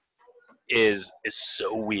Mitch is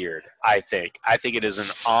so weird, I think. I think it is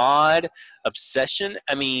an odd obsession.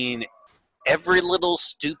 I mean, every little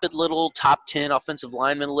stupid little top 10 offensive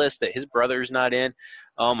lineman list that his brother's not in,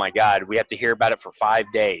 oh, my God, we have to hear about it for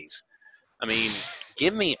 5 days. I mean –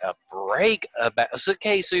 give me a break.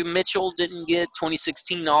 Okay, so Mitchell didn't get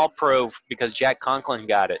 2016 All-Pro because Jack Conklin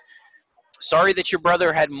got it. Sorry that your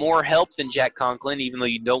brother had more help than Jack Conklin, even though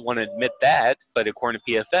you don't want to admit that, but according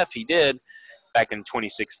to PFF, he did back in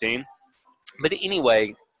 2016. But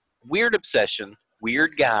anyway, weird obsession,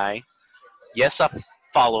 weird guy. Yes, I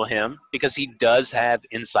follow him because he does have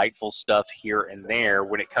insightful stuff here and there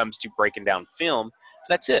when it comes to breaking down film.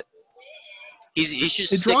 That's it. He should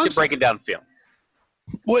stick to breaking down film.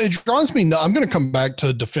 Well, it draws me. I'm going to come back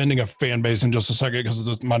to defending a fan base in just a second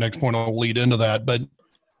because my next point will lead into that. But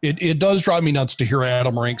it does drive me nuts to hear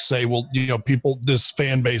Adam Rank say, well, you know, this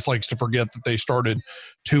fan base likes to forget that they started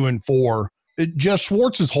 2-4. Jeff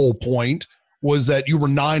Schwartz's whole point was that you were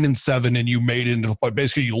 9-7 and you made it into the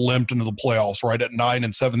basically you limped into the playoffs right at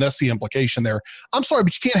 9-7. That's the implication there. I'm sorry,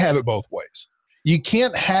 but you can't have it both ways. You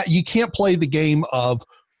can't play the game of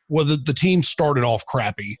whether the team started off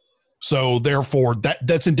crappy. So therefore,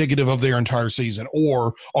 that's indicative of their entire season.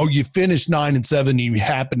 Or, you finished 9-7 and you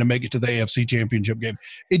happen to make it to the AFC Championship game.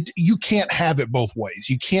 You can't have it both ways.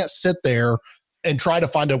 You can't sit there and try to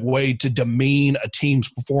find a way to demean a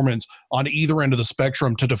team's performance on either end of the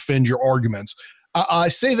spectrum to defend your arguments. I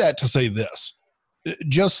say that to say this.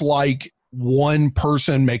 Just like one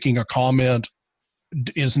person making a comment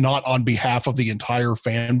is not on behalf of the entire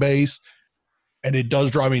fan base, and it does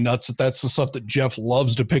drive me nuts that that's the stuff that Jeff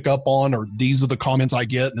loves to pick up on, or these are the comments I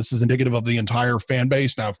get. And this is indicative of the entire fan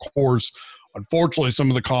base. Now, of course, unfortunately, some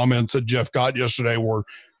of the comments that Jeff got yesterday were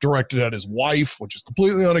directed at his wife, which is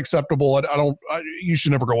completely unacceptable. You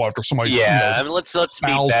should never go after somebody's let's be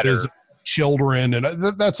better. Children, and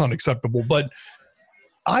that's unacceptable. But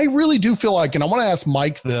I really do feel like, and I want to ask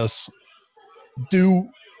Mike this, do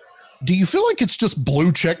you feel like it's just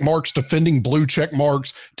blue check marks, defending blue check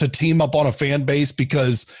marks to team up on a fan base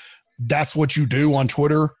because that's what you do on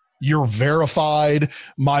Twitter? You're verified.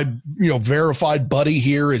 My verified buddy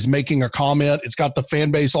here is making a comment. It's got the fan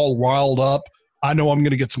base all riled up. I know I'm going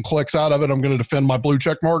to get some clicks out of it. I'm going to defend my blue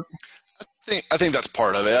check mark. I think that's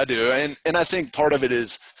part of it. I do. And I think part of it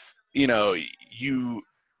is, the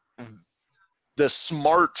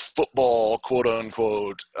smart football, quote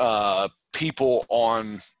unquote, people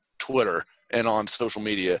on Twitter and on social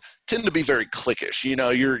media tend to be very cliquish.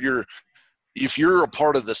 If you're a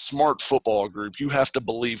part of the smart football group, you have to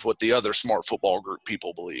believe what the other smart football group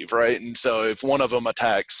people believe, right? And so if one of them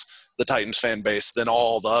attacks the Titans fan base, then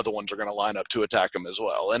all the other ones are going to line up to attack them as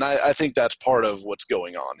well. And I think that's part of what's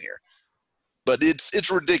going on here. But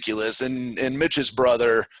it's ridiculous, and Mitch's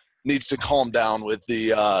brother needs to calm down with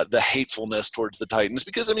the hatefulness towards the Titans,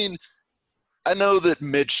 because I know that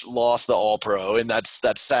Mitch lost the All-Pro, and that's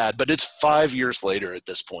sad, but it's 5 years later at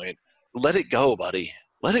this point. Let it go, buddy.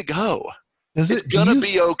 Let it go. It's going to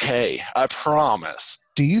be okay. I promise.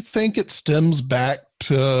 Do you think it stems back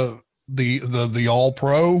to the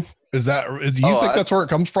All-Pro? Do you think that's where it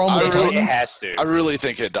comes from? It has to. I really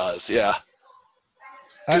think it does, yeah.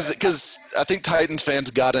 Because I think Titans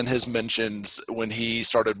fans got in his mentions when he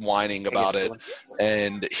started whining about it,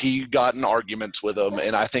 and he got in arguments with them,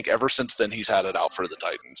 and I think ever since then he's had it out for the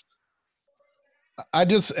Titans.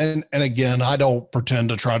 And again, I don't pretend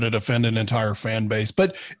to try to defend an entire fan base,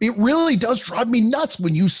 but it really does drive me nuts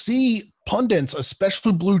when you see pundits,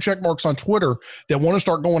 especially blue check marks on Twitter, that want to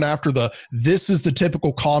start going after this is the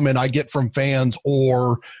typical comment I get from fans,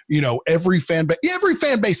 or, every fan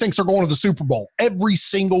base thinks they're going to the Super Bowl every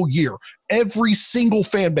single year. Every single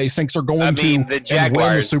fan base thinks they're going to the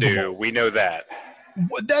Jaguars win the Super Bowl. We know that.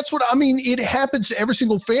 That's what I mean. It happens to every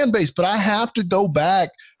single fan base, but I have to go back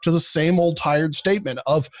to the same old tired statement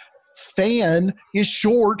of fan is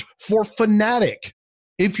short for fanatic.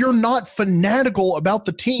 If you're not fanatical about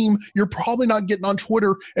the team, you're probably not getting on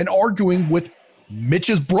Twitter and arguing with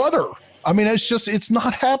Mitch's brother. I mean, it's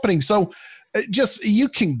not happening. So you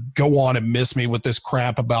can go on and miss me with this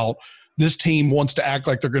crap about this team wants to act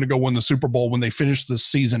like they're going to go win the Super Bowl when they finish the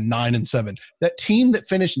season 9-7. That team that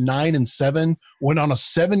finished 9-7 went on a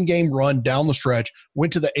 7-game run down the stretch,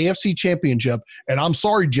 went to the AFC Championship. And I'm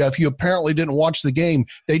sorry, Jeff, you apparently didn't watch the game.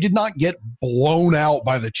 They did not get blown out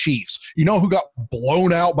by the Chiefs. You know who got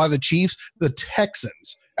blown out by the Chiefs? The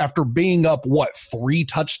Texans, after being up, 3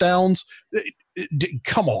 touchdowns?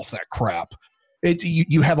 Come off that crap.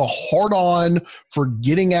 You have a hard-on for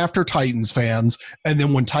getting after Titans fans, and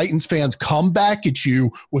then when Titans fans come back at you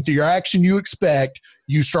with the reaction you expect,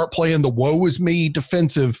 you start playing the woe is me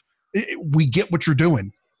defensive. We get what you're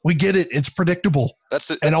doing. We get it. It's predictable. That's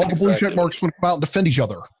it. And all the blue check marks would come out and defend each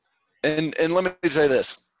other. And let me say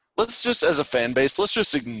this. Let's just, as a fan base, let's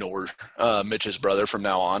just ignore Mitch's brother from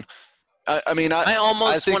now on. I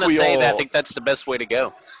almost want to say that. I think that's the best way to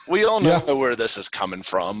go. We all know where this is coming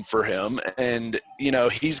from for him, and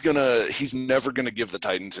he's never gonna give the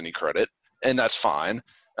Titans any credit, and that's fine.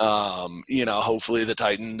 Hopefully the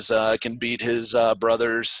Titans can beat his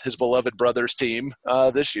beloved brother's team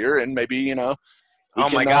this year, and maybe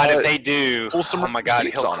my God, if they do, oh my God,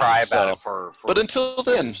 he'll cry about it for. But until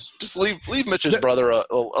then, just leave Mitch's brother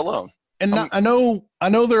alone. And I know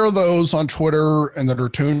there are those on Twitter and that are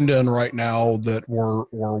tuned in right now that were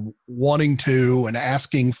wanting to and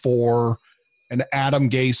asking for an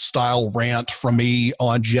Adam Gase style rant from me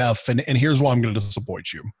on Jeff. And here's why I'm going to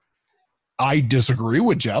disappoint you. I disagree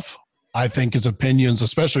with Jeff. I think his opinions,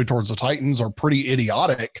 especially towards the Titans, are pretty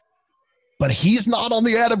idiotic. But he's not on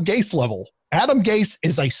the Adam Gase level. Adam Gase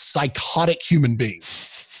is a psychotic human being.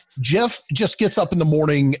 Jeff just gets up in the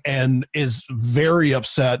morning and is very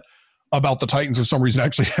upset about the Titans for some reason.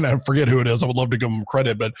 Actually, and I forget who it is. I would love to give him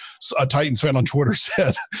credit, but a Titans fan on Twitter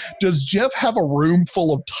said, does Jeff have a room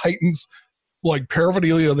full of Titans like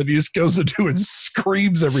paraphernalia that he just goes into and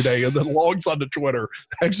screams every day and then logs onto Twitter?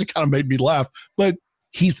 It actually kind of made me laugh. But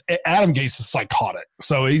Adam Gase is psychotic.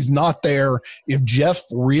 So he's not there. If Jeff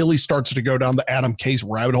really starts to go down the Adam Gase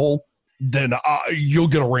rabbit hole, then you'll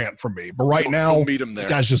get a rant from me. But right now, we'll meet him there. The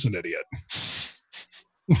guy's just an idiot.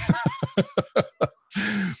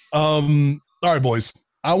 All right, boys.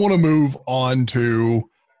 I want to move on to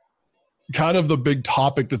kind of the big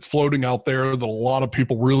topic that's floating out there that a lot of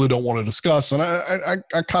people really don't want to discuss. And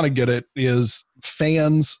I kind of get it, is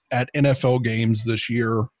fans at NFL games this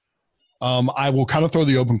year. I will kind of throw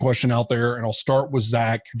the open question out there, and I'll start with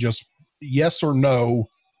Zach. Just yes or no.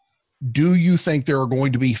 Do you think there are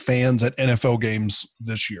going to be fans at NFL games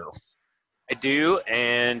this year? I do,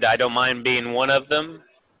 and I don't mind being one of them.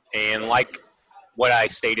 And like what I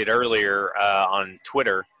stated earlier on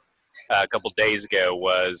Twitter a couple days ago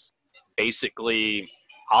was basically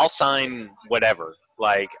I'll sign whatever.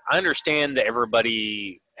 Like, I understand that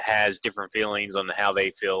everybody has different feelings on how they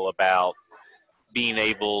feel about being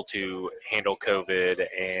able to handle COVID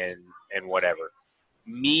and whatever.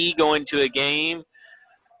 Me going to a game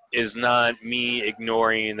is not me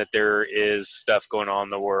ignoring that there is stuff going on in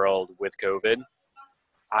the world with COVID.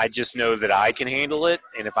 I just know that I can handle it,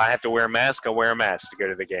 and if I have to wear a mask, I'll wear a mask to go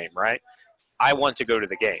to the game, right? I want to go to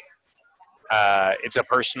the game. It's a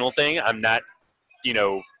personal thing. I'm not,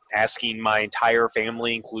 asking my entire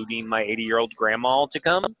family, including my 80-year-old grandma, to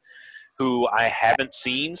come, who I haven't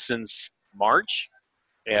seen since March.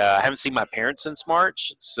 I haven't seen my parents since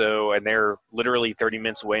March, and they're literally 30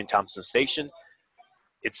 minutes away in Thompson Station.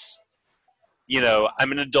 It's,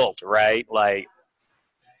 I'm an adult, right? Like,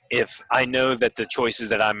 if I know that the choices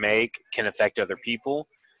that I make can affect other people.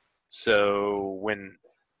 So when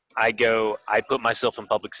I put myself in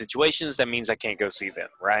public situations, that means I can't go see them,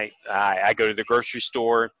 right? I go to the grocery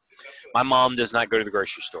store. My mom does not go to the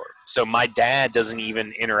grocery store. So my dad doesn't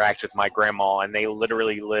even interact with my grandma, and they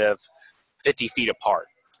literally live 50 feet apart.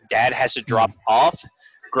 Dad has to drop off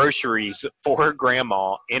groceries for her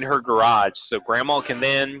grandma in her garage so grandma can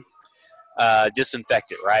then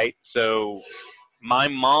disinfect it, right? So my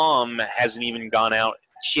mom hasn't even gone out.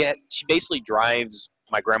 She basically drives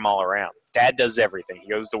my grandma around. Dad does everything. He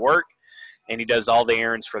goes to work, and he does all the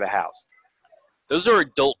errands for the house. Those are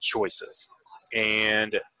adult choices.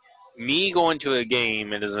 And me going to a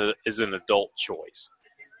game is an adult choice.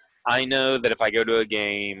 I know that if I go to a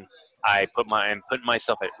game, I'm putting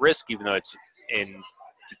myself at risk, even though it's in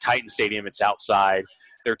the Titan Stadium, it's outside.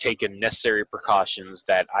 They're taking necessary precautions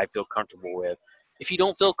that I feel comfortable with. If you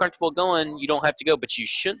don't feel comfortable going, you don't have to go, but you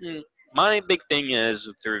shouldn't. My big thing is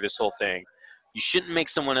through this whole thing, you shouldn't make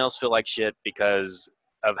someone else feel like shit because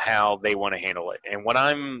of how they want to handle it. And what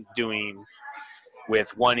I'm doing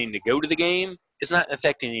with wanting to go to the game is not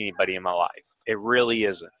affecting anybody in my life. It really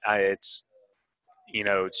isn't. It's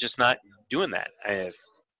just not doing that.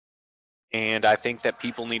 And I think that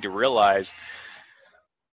people need to realize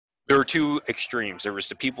there are two extremes. There was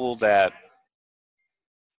the people that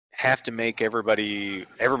have to make everybody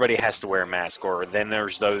has to wear a mask, or then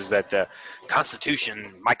there's those that the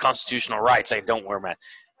Constitution, my constitutional rights, I don't wear a mask.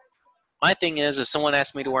 My thing is, if someone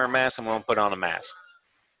asks me to wear a mask, I'm going to put on a mask.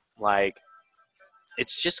 Like,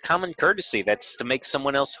 it's just common courtesy. That's to make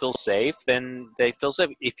someone else feel safe, then they feel safe.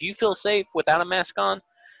 If you feel safe without a mask on,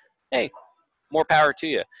 hey, more power to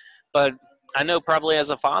you. But I know probably as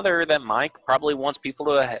a father that Mike probably wants people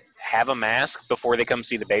to have a mask before they come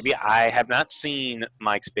see the baby. I have not seen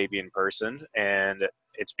Mike's baby in person, and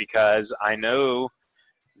it's because I know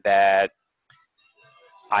that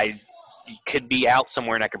I could be out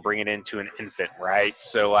somewhere and I could bring it into an infant, right?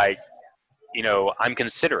 So, I'm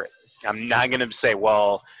considerate. I'm not going to say,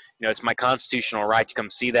 well, it's my constitutional right to come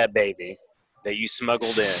see that baby that you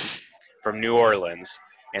smuggled in from New Orleans,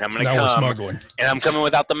 and I'm going to come, and I'm coming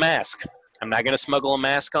without the mask. I'm not going to smuggle a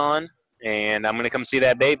mask on, and I'm going to come see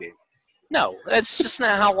that baby. No, that's just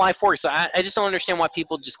not how life works. I just don't understand why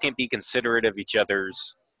people just can't be considerate of each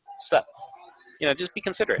other's stuff. Just be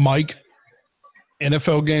considerate. Mike,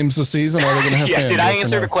 NFL games this season, are they going to have fans? Did I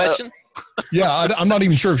answer the question? Yeah, I'm not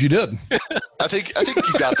even sure if you did. I think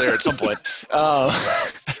you got there at some point.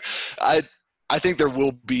 I think there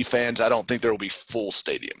will be fans. I don't think there will be full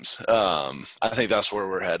stadiums. I think that's where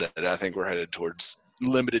we're headed. I think we're headed towards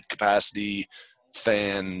limited capacity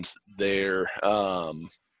fans there.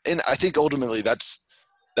 And I think ultimately that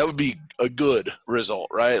would be a good result,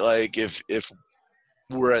 right? Like if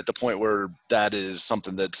we're at the point where that is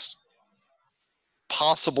something that's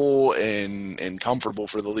possible and comfortable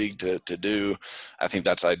for the league to do, I think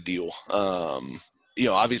that's ideal.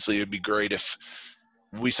 Obviously it'd be great if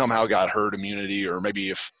we somehow got herd immunity, or maybe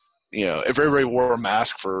if everybody wore a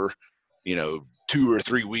mask for 2 or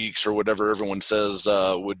 3 weeks or whatever everyone says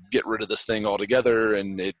would get rid of this thing altogether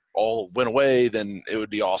and it all went away, then it would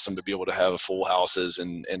be awesome to be able to have full houses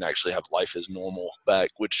and actually have life as normal back,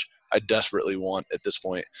 which I desperately want at this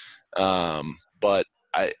point. But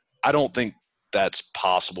I don't think that's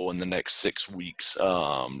possible in the next 6 weeks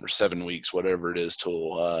or 7 weeks, whatever it is,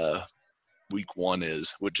 till week 1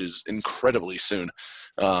 is, which is incredibly soon,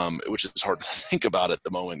 which is hard to think about at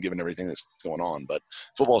the moment given everything that's going on. But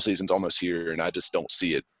football season's almost here, and I just don't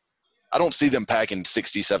see it. I don't see them packing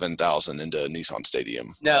 67,000 into Nissan Stadium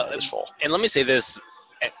this fall. And let me say this,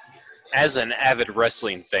 as an avid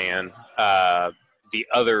wrestling fan, the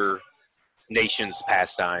other nation's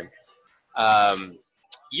pastime,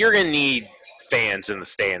 you're going to need fans in the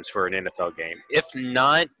stands for an NFL game. If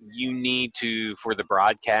not, you need to, for the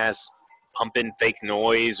broadcast, pump in fake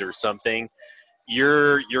noise or something.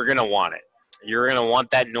 You're going to want it. You're going to want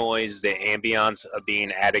that noise, the ambiance of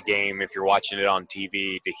being at a game if you're watching it on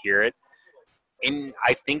TV to hear it. And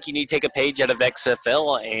I think you need to take a page out of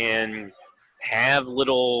XFL and have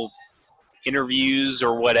little interviews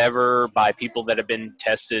or whatever by people that have been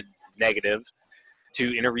tested negative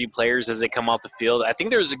to interview players as they come off the field. I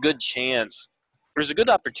think there's a good chance, there's a good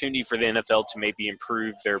opportunity for the NFL to maybe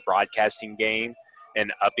improve their broadcasting game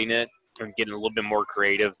and upping it and getting a little bit more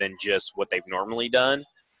creative than just what they've normally done.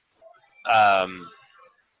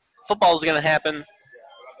 Football is going to happen.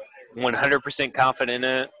 100% confident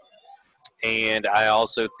in it. And I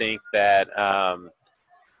also think that, I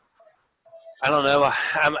don't know,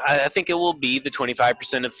 I think it will be the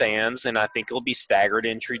 25% of fans, and I think it will be staggered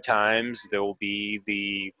entry times. There will be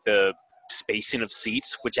the spacing of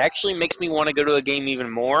seats, which actually makes me want to go to a game even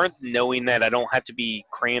more, knowing that I don't have to be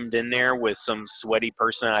crammed in there with some sweaty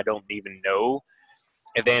person I don't even know.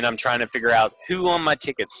 And then I'm trying to figure out who on my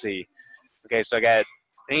ticket see. Okay, so I got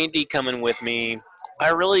Andy coming with me. I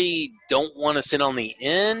really don't want to sit on the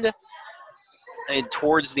end and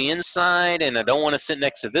towards the inside, and I don't want to sit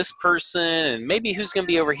next to this person, and maybe who's going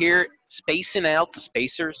to be over here. Spacing out the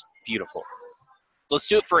spacers, beautiful. Let's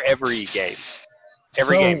do it for every game.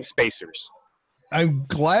 Every game, spacers. I'm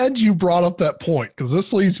glad you brought up that point, because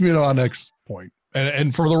this leads me to our next point.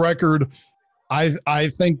 And for the record, I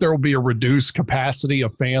think there will be a reduced capacity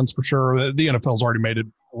of fans for sure. The NFL's already made it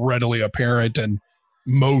readily apparent, and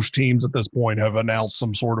most teams at this point have announced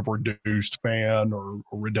some sort of reduced fan or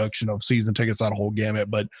reduction of season tickets, that whole gamut.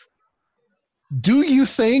 But do you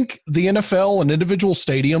think the NFL and individual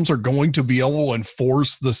stadiums are going to be able to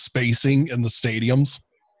enforce the spacing in the stadiums?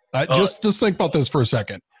 Just think about this for a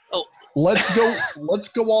second. Let's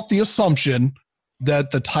go off the assumption that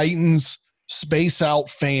the Titans space out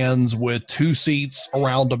fans with 2 seats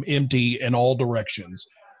around them empty in all directions.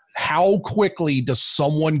 How quickly does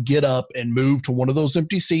someone get up and move to one of those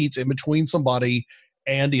empty seats in between somebody,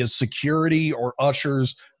 and is security or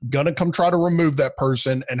ushers going to come try to remove that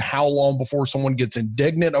person, and how long before someone gets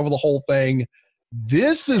indignant over the whole thing?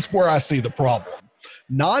 This is where I see the problem.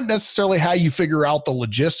 Not necessarily how you figure out the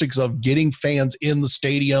logistics of getting fans in the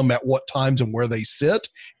stadium at what times and where they sit.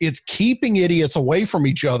 It's keeping idiots away from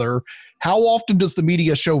each other. How often does the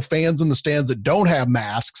media show fans in the stands that don't have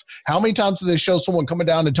masks? How many times do they show someone coming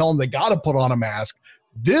down and tell them they got to put on a mask?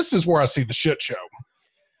 This is where I see the shit show.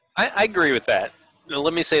 I agree with that. Now,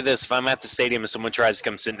 let me say this. If I'm at the stadium and someone tries to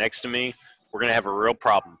come sit next to me, we're going to have a real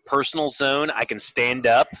problem. Personal zone, I can stand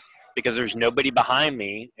up because there's nobody behind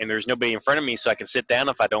me and there's nobody in front of me, so I can sit down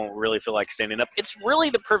if I don't really feel like standing up. It's really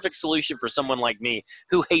the perfect solution for someone like me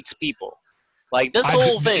who hates people. Like, this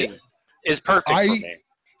whole thing is perfect for me.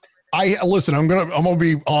 Listen, I'm gonna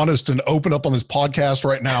be honest and open up on this podcast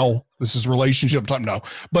right now. This is relationship time now.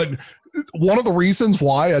 But one of the reasons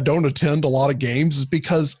why I don't attend a lot of games is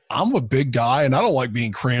because I'm a big guy and I don't like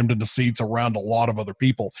being crammed into seats around a lot of other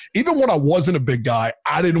people. Even when I wasn't a big guy,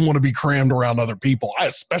 I didn't want to be crammed around other people. I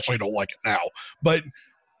especially don't like it now. But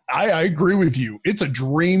I agree with you. It's a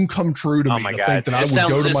dream come true to me to think that I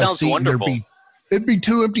would go to my seat and it'd be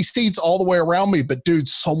 2 empty seats all the way around me. But dude,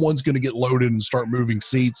 someone's going to get loaded and start moving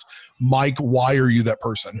seats. Mike, why are you that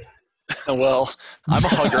person? Well, I'm a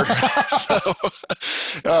hugger.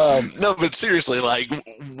 No, but seriously, like,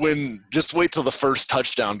 just wait till the first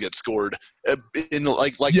touchdown gets scored. Yes.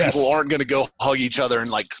 People aren't going to go hug each other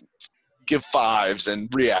and like give fives and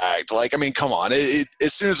react. Like, I mean, come on. As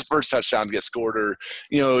soon as the first touchdown gets scored, or,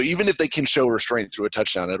 even if they can show restraint through a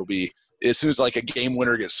touchdown, it'll be as soon as like a game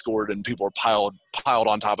winner gets scored and people are piled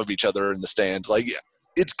on top of each other in the stands. Like,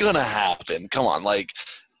 it's going to happen. Come on. Like,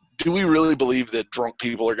 do we really believe that drunk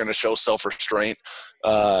people are going to show self-restraint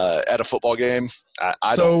at a football game?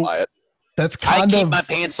 I don't buy it. That's I keep my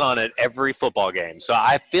pants on at every football game, so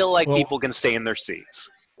I feel like people can stay in their seats.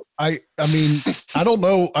 I mean, I don't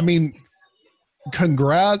know. I mean,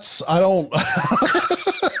 congrats. I don't.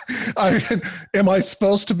 Am I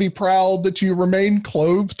supposed to be proud that you remain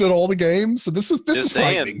clothed at all the games? So this is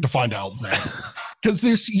frightening to find out, Zach. Because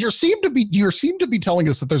you seem to be telling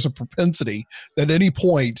us that there's a propensity that at any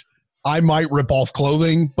point I might rip off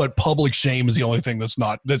clothing, but public shame is the only thing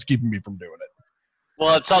that's keeping me from doing it.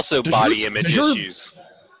 Well, it's also body image issues.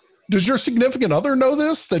 Does your significant other know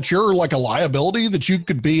this? That you're like a liability, that you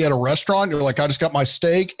could be at a restaurant, you're like, I just got my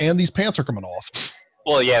steak and these pants are coming off.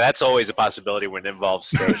 Well, yeah, that's always a possibility when it involves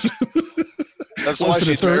steak. That's why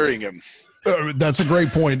she's marrying him. That's a great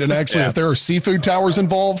point. And actually, if there are seafood towers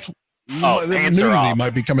involved, pants are off.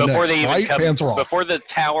 Might be coming before next, they even right? come, pants are off. Before the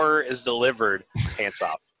tower is delivered, pants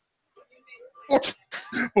off.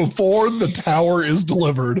 Before the tower is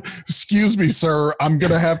delivered, excuse me, sir, I'm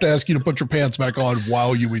going to have to ask you to put your pants back on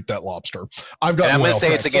while you eat that lobster. I'm going to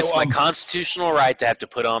say it's against my constitutional right to have to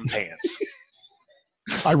put on pants.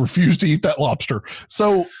 I refuse to eat that lobster.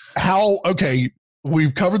 So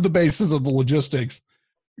we've covered the bases of the logistics.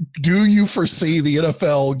 Do you foresee the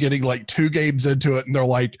NFL getting like 2 games into it and they're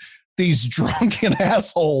like, these drunken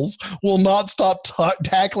assholes will not stop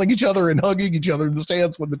tackling each other and hugging each other in the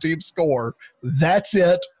stands when the teams score? That's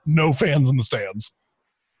it. No fans in the stands.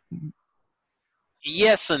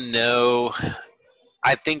 Yes and no.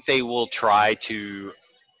 I think they will try to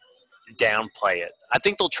downplay it. I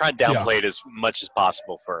think they'll try to downplay it as much as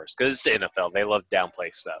possible first, because it's the NFL. They love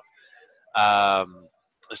downplay stuff.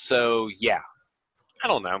 So, yeah. I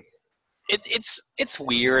don't know. It's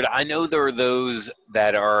weird. I know there are those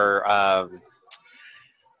that are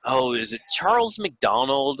oh, is it Charles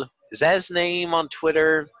McDonald? Is that his name on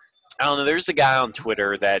Twitter? I don't know. There's a guy on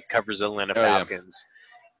Twitter that covers Atlanta Falcons,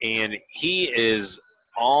 and he is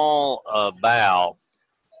all about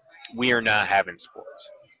we are not having sports.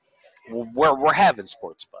 We're having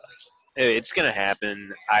sports, buds. It's going to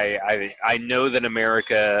happen. I know that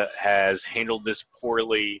America has handled this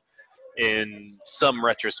poorly in some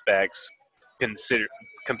retrospects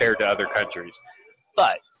compared to other countries.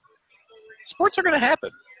 But sports are going to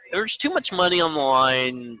happen. There's too much money on the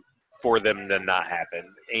line for them to not happen.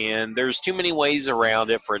 And there's too many ways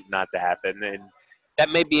around it for it not to happen. And that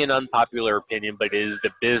may be an unpopular opinion, but it is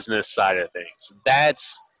the business side of things.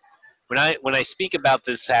 That's when I speak about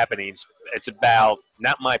this happening, it's about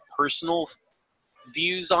not my personal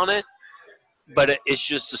views on it, but it's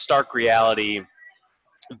just a stark reality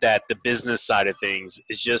that the business side of things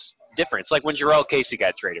is just different. It's like when Jarrell Casey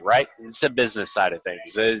got traded, right? It's a business side of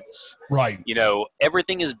things. It's right.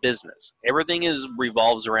 Everything is business. Everything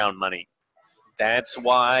revolves around money. That's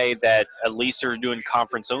why that at least they're doing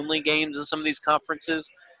conference-only games in some of these conferences,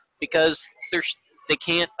 because they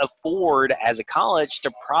can't afford as a college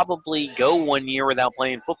to probably go 1 year without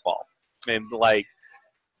playing football. And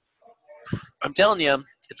I'm telling you,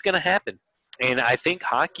 it's going to happen. And I think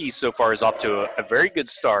hockey so far is off to a very good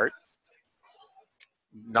start.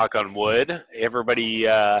 Knock on wood. Everybody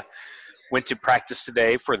went to practice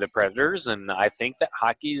today for the Predators, and I think that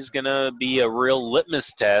hockey is going to be a real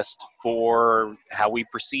litmus test for how we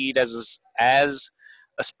proceed as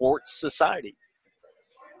a sports society.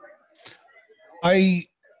 I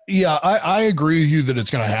agree with you that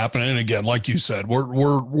it's going to happen. And again, like you said,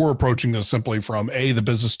 we're approaching this simply from A, the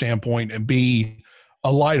business standpoint, and B,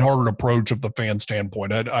 a lighthearted approach of the fan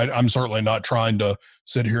standpoint. I'm certainly not trying to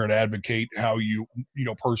sit here and advocate how you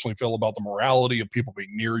personally feel about the morality of people being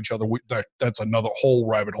near each other. That's another whole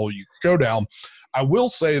rabbit hole you could go down. I will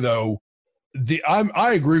say though,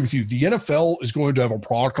 I agree with you. The NFL is going to have a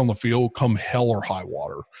product on the field come hell or high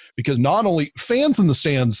water, because not only fans in the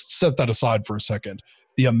stands, set that aside for a second,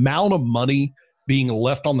 the amount of money being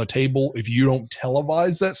left on the table if you don't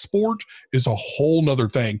televise that sport is a whole nother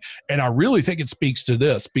thing. And I really think it speaks to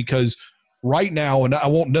this, because right now, and I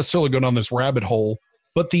won't necessarily go down this rabbit hole,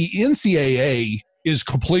 but the NCAA is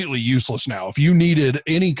completely useless now. If you needed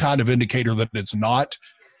any kind of indicator that it's not,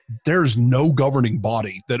 there's no governing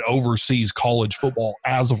body that oversees college football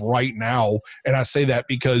as of right now. And I say that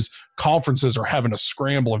because conferences are having to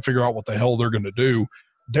scramble and figure out what the hell they're going to do.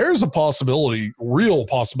 There's a real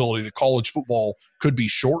possibility that college football could be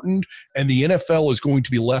shortened, and the NFL is going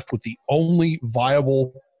to be left with the only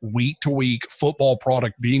viable week-to-week football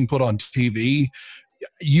product being put on TV.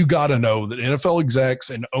 You got to know that NFL execs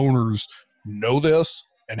and owners know this,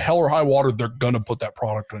 and hell or high water, they're going to put that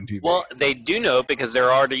product on TV. Well, they do know, because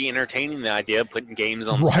they're already entertaining the idea of putting games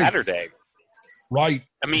on Saturday. Right.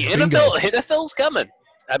 I mean, NFL's coming.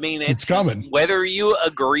 I mean, it's coming. Whether you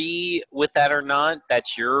agree with that or not,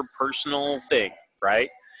 that's your personal thing, right?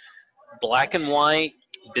 Black and white,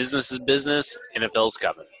 business is business, NFL's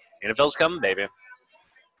coming. NFL's coming, baby.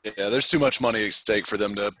 Yeah, there's too much money at stake for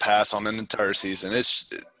them to pass on an entire season.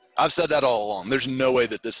 I've said that all along. There's no way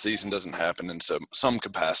that this season doesn't happen in some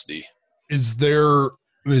capacity. Is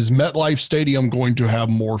MetLife Stadium going to have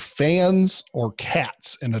more fans or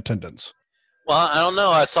cats in attendance? Well, I don't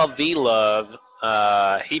know. I saw V-Love.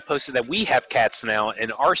 He posted that we have cats now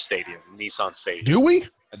in our stadium, Nissan Stadium. Do we?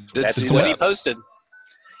 That's what he posted.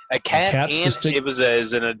 A cat, and it was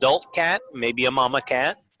as an adult cat, maybe a mama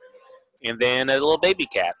cat, and then a little baby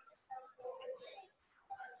cat.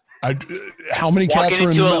 How many cats are in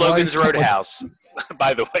into a Logan's Roadhouse?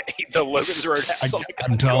 By the way, the Logan's Roadhouse.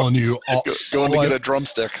 I'm telling you, going to get a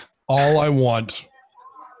drumstick. All I want,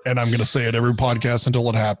 and I'm going to say it every podcast until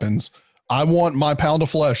it happens, I want my pound of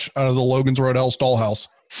flesh out of the Logan's Roadhouse dollhouse.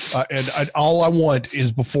 All I want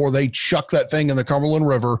is, before they chuck that thing in the Cumberland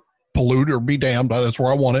River, pollute or be damned, that's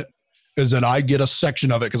where I want it, is that I get a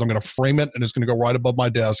section of it, because I'm going to frame it, and it's going to go right above my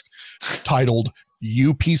desk, titled,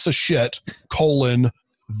 "You piece of shit, :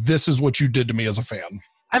 this is what you did to me as a fan."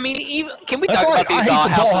 I mean, can we talk about these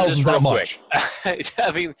dollhouses real quick?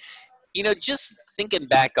 I mean, just thinking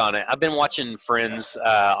back on it, I've been watching Friends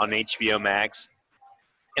on HBO Max,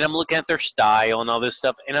 and I'm looking at their style and all this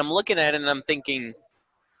stuff, and I'm looking at it and I'm thinking,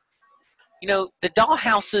 the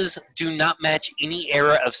dollhouses do not match any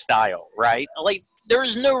era of style, right? Like, there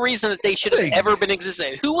is no reason that they should have ever been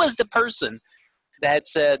existing. Who was the person that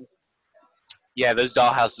said, yeah, those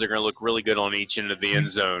dollhouses are going to look really good on each end of the end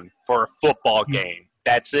zone for a football game?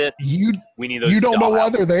 That's it. We need those. You don't know why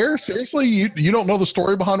they're there? Seriously? You don't know the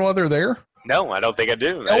story behind why they're there? No, I don't think I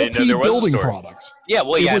do. I didn't know LP there was a Building store. Products. Yeah,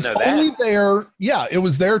 well, yeah, It was I know only that. there. Yeah, it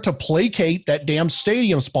was there to placate that damn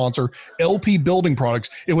stadium sponsor, LP Building Products.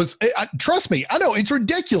 It was. Trust me, I know it's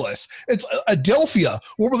ridiculous. It's Adelphia.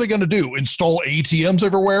 What were they going to do? Install ATMs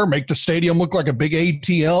everywhere? Make the stadium look like a big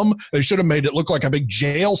ATM? They should have made it look like a big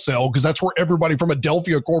jail cell because that's where everybody from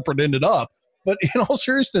Adelphia corporate ended up. But in all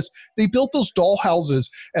seriousness, they built those doll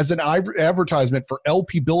houses as an advertisement for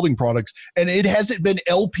LP Building Products, and it hasn't been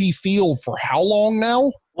LP Field for how long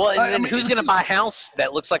now? Well, and I then mean, who's it's going to just- buy a house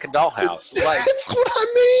that looks like a dollhouse? Like, That's what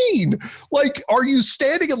I mean. Like, are you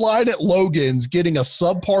standing in line at Logan's getting a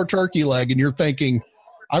subpar turkey leg, and you're thinking,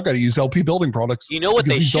 I've got to use LP Building Products? you know what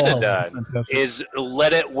because they these should have dollhouses are done fantastic. is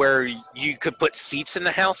let it where you could put seats in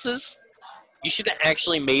the houses. You should have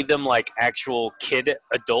actually made them like actual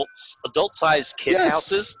adult-sized kid Yes.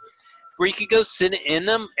 houses where you could go sit in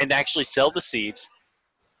them and actually sell the seats.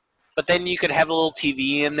 But then you could have a little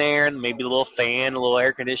TV in there and maybe a little fan, a little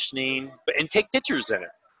air conditioning, and take pictures in it.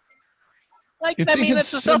 Like, If I they mean, had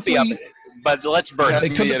that's a selfie of simply- it. But let's burn Yeah, it. they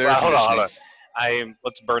could- Hold on.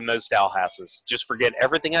 Let's burn those dollhouses. Just forget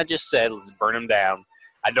everything I just said. Let's burn them down.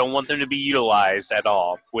 I don't want them to be utilized at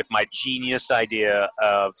all with my genius idea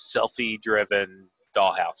of selfie-driven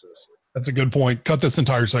dollhouses. That's a good point. Cut this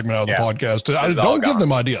entire segment out of the Yeah. podcast. It's all Don't give gone.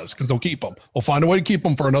 them ideas because they'll keep them. They'll find a way to keep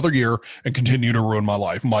them for another year and continue to ruin my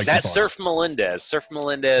life. Mike, your That's thoughts? Surf Melendez. Surf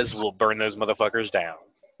Melendez will burn those motherfuckers down.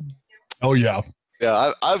 Oh, yeah.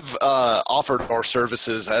 Yeah, I've offered our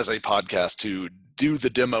services as a podcast to do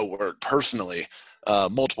the demo work personally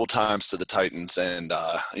multiple times to the Titans, and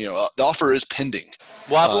the offer is pending.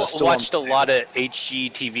 Well, I've Still on- watched a lot of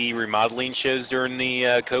HGTV remodeling shows during the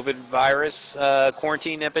COVID virus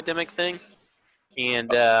quarantine epidemic thing,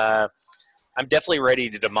 and I'm definitely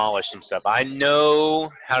ready to demolish some stuff. I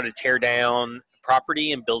know how to tear down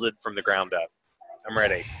property and build it from the ground up. I'm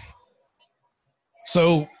ready.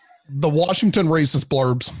 So the Washington racist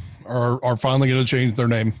blurbs are finally going to change their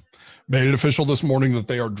name. Made it official this morning that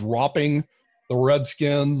they are dropping the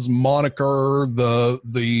Redskins moniker,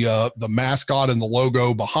 the mascot and the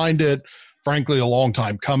logo behind it. Frankly, a long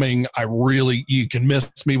time coming. You can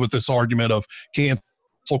miss me with this argument of cancel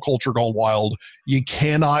culture gone wild. You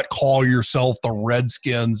cannot call yourself the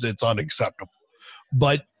Redskins. It's unacceptable.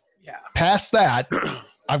 But Yeah. past that,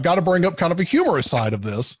 I've got to bring up kind of a humorous side of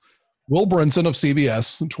this. Will Brinson of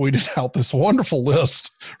CBS tweeted out this wonderful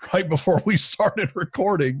list right before we started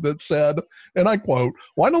recording that said, and I quote,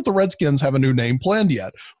 "Why don't the Redskins have a new name planned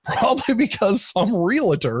yet? Probably because some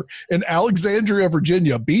realtor in Alexandria,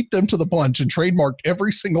 Virginia beat them to the punch and trademarked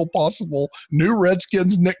every single possible new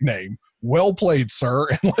Redskins nickname. Well played, sir."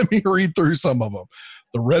 And let me read through some of them.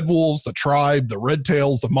 The Red Wolves, the Tribe, the Red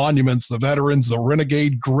Tails, the Monuments, the Veterans, the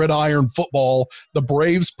Renegade, Gridiron Football, the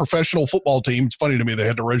Braves professional football team. It's funny to me they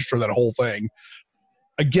had to register that whole thing.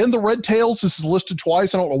 Again, the Red Tails, this is listed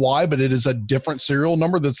twice. I don't know why, but it is a different serial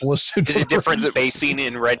number that's listed. Is it different spacing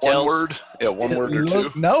in Red One Tails? word? Yeah, one word or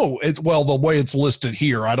two. No, the way it's listed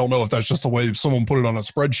here. I don't know if that's just the way someone put it on a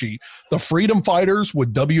spreadsheet. The Freedom Fighters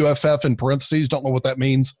with WFF in parentheses. Don't know what that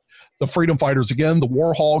means. The Freedom Fighters again. The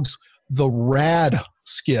Warhogs. The Rad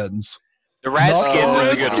Skins. The Radskins No,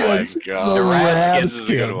 is a good one. Redskins. God. The The Radskins is a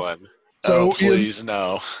good Radskins. one. So Oh, please,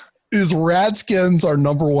 no. is Radskins our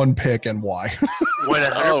number one pick and why?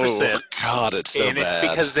 100%. Oh, God, it's so And it's bad.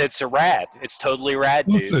 because it's a rad. It's totally rad,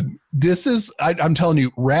 dude. Listen, this is, I'm telling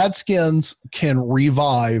you, Radskins can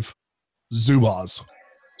revive Zubaz.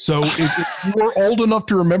 So if you are old enough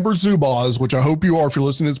to remember Zubaz, which I hope you are if you're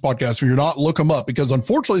listening to this podcast, if you're not, look them up because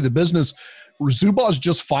unfortunately the business, Zubaz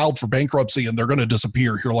just filed for bankruptcy and they're going to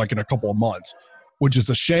disappear here like in a couple of months, which is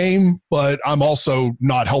a shame, but I'm also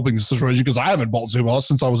not helping the situation because I haven't bought Zubaz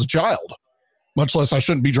since I was a child. Much less I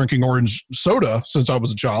shouldn't be drinking orange soda since I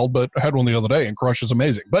was a child, but I had one the other day and Crush is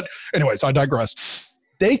amazing. But anyways, I digress.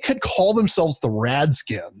 They could call themselves the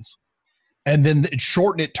Radskins and then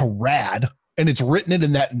shorten it to Rad. And it's written it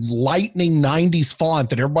in that lightning 90s font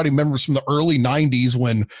that everybody remembers from the early 90s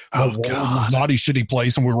when Oh, the world God. was naughty, shitty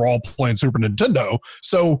place and we were all playing Super Nintendo.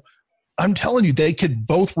 So I'm telling you, they could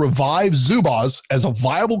both revive Zubaz as a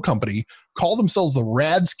viable company, call themselves the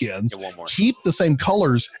Radskins, Get one more. keep the same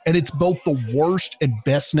colors, and it's both the worst and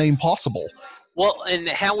best name possible. Well, and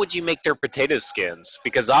how would you make their potato skins?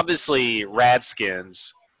 Because obviously,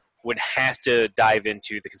 Radskins would have to dive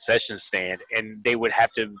into the concession stand, and they would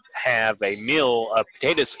have to have a meal of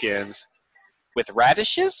potato skins with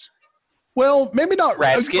radishes. Well, maybe not.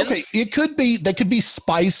 Radskins? Okay, it could be. They could be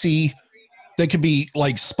spicy. They could be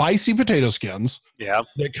like spicy potato skins Yeah,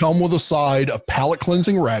 that come with a side of palate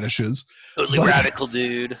cleansing radishes. totally But- radical,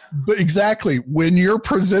 dude. But exactly when you're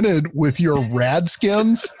presented with your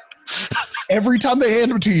Radskins, Every time they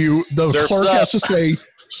hand them to you, the Surf's clerk up. has to say,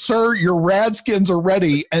 "Sir, your Radskins are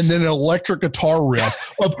ready," and then an electric guitar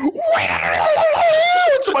riff of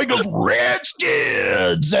and somebody goes,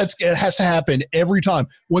 "Redskins." It has to happen every time.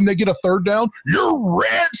 When they get a third down, your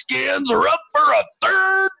Redskins are up for a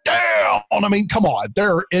third down. I mean, come on.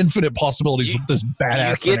 There are infinite possibilities with this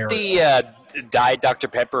badass You get scenario. the Diet Dr.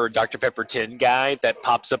 Pepper or Dr. Pepper tin guy that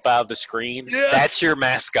pops up out of the screen. Yes. That's your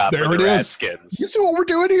mascot There for it the is. Redskins. You see what we're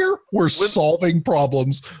doing here? We're solving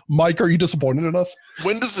problems. Mike, are you disappointed in us?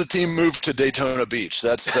 When does the team move to Daytona Beach?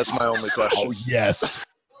 That's my only question. Oh, yes.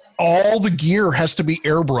 All the gear has to be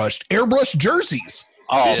airbrushed. Airbrushed jerseys.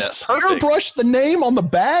 Oh, Yes. perfect. Airbrush the name on the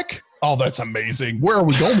back. Oh, that's amazing. Where are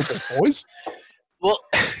we going with this, boys? Well,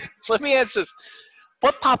 let me ask this.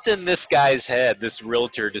 What popped in this guy's head, this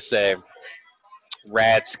realtor, to say,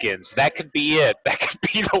 Radskins? That could be it. That could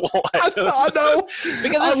be the one. I know.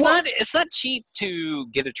 Because it's not cheap to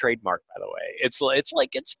get a trademark, by the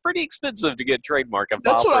way. It's pretty expensive to get a trademark.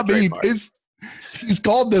 That's what I mean. He's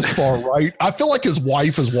gone this far, right? I feel like his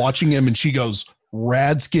wife is watching him and she goes,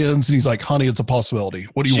 Radskins, and he's like, honey, it's a possibility.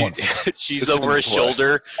 What do you want? She's It's over his in play.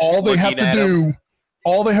 shoulder. All they have looking to at him. do.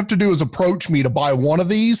 All they have to do is approach me to buy one of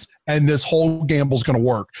these, and this whole gamble's going to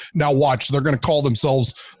work. Now, watch. They're going to call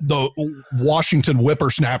themselves the Washington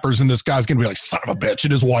Whippersnappers, and this guy's going to be like, son of a bitch,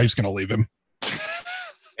 and his wife's going to leave him.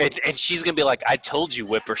 And she's going to be like, I told you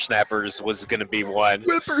Whippersnappers was going to be one.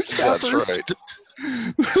 Whippersnappers. That's right.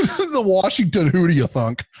 The Washington, who do you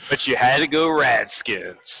think? But you had to go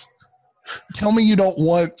Radskins. Tell me you don't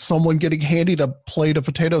want someone getting handed a plate of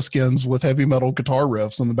potato skins with heavy metal guitar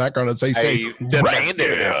riffs in the background and say I demanded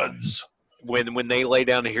it. Redskins. When they lay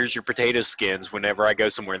down, here's your potato skins, whenever I go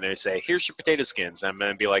somewhere and they say, here's your potato skins, I'm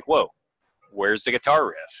going to be like, whoa, where's the guitar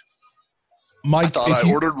riff? Mike, I thought if I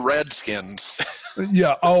you- ordered Redskins.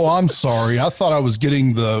 Yeah. Oh, I'm sorry. I thought I was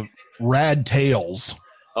getting the Rad Tails.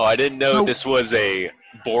 Oh, I didn't know No. this was a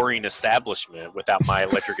boring establishment without my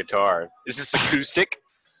electric guitar. Is this acoustic?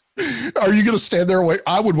 Are you going to stand there and wait?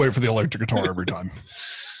 I would wait for the electric guitar every time.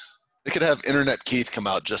 They could have Internet Keith come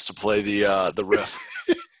out just to play the riff.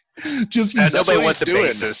 Just Nobody what wants a he's doing.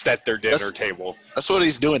 bassist at their dinner That's- table. That's what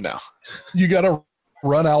he's doing now. you got to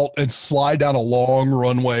run out and slide down a long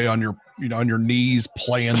runway on your on your knees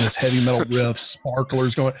playing this heavy metal riff,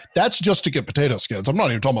 sparklers going. That's just to get potato skins. I'm not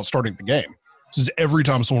even talking about starting the game. This is every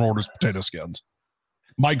time someone orders potato skins.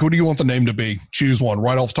 Mike, what do you want the name to be? Choose one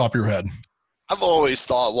right off the top of your head. I've always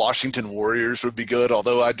thought Washington Warriors would be good,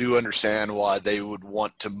 although I do understand why they would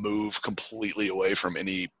want to move completely away from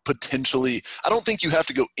any potentially. I don't think you have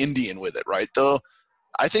to go Indian with it, right? Though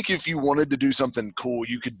I think if you wanted to do something cool,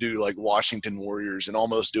 you could do like Washington Warriors and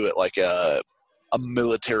almost do it like a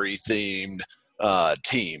military themed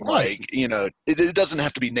team. Right. Like, it doesn't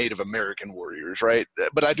have to be Native American Warriors, right?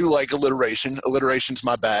 But I do like alliteration. Alliteration's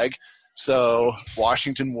my bag. So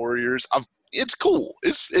Washington Warriors, it's cool.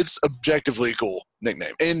 It's objectively cool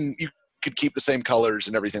nickname, and you could keep the same colors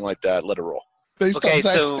and everything like that. Let it roll. Based Okay, on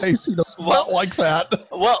Zach so- Stacy, does well- not like that.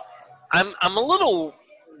 Well, I'm a little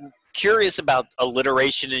curious about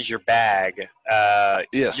alliteration is your bag.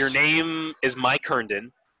 Yes. Your name is Mike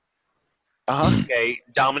Herndon. Okay,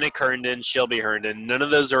 Dominic Herndon, Shelby Herndon. None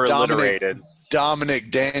of those are Dominic. alliterated.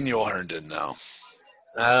 Dominic Daniel Herndon, though.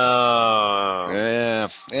 Oh.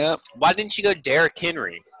 Yeah. Why didn't you go Derrick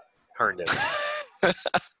Henry Herndon?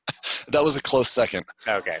 That was a close second.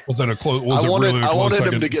 Okay. Was that a close? I wanted him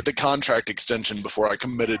second? to get the contract extension before I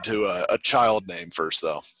committed to a child name first,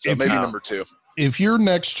 though. So If maybe you- number 2. If your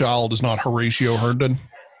next child is not Horatio Herndon,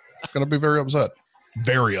 I'm gonna be very upset.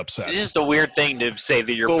 Very upset. It's just a weird thing to say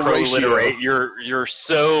that you're Full pro ratio. alliterate. You're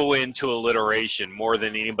so into alliteration more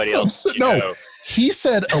than anybody else. You No. know. He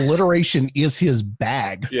said alliteration is his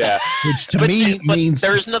bag, Yeah. which to But me means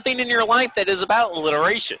there's nothing in your life that is about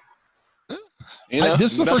alliteration.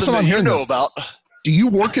 this is the first nothing time I'm that hearing you know this. about. Do you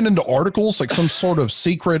working into articles like some sort of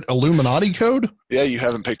secret Illuminati code? Yeah, you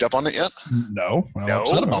haven't picked up on it yet? No, I'm No.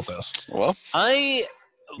 upset about this. Well, I'm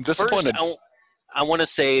disappointed. I want to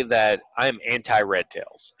say that I'm anti-Red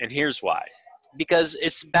Tails, and here's why. Because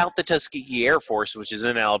it's about the Tuskegee Air Force, which is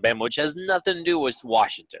in Alabama, which has nothing to do with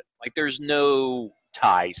Washington. Like, there's no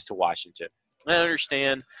ties to Washington. I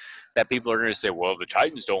understand that people are going to say, well, the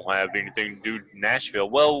Titans don't have anything to do with Nashville.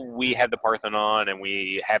 Well, we have the Parthenon, and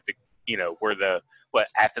we have the, we're the,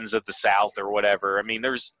 Athens of the South or whatever. I mean,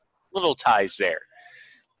 there's little ties there.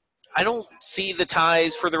 I don't see the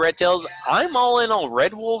ties for the Red Tails. I'm all in on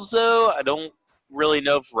Red Wolves, though. I don't really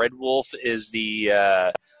know if Red Wolf is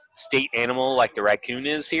the state animal like the raccoon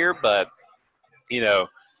is here, but,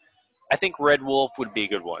 I think Red Wolf would be a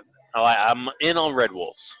good one. I'm in on Red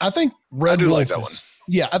Wolves. I think I Red do Wolf like that one.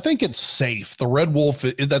 Yeah, I think it's safe. The Red Wolf,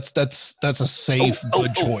 that's a safe,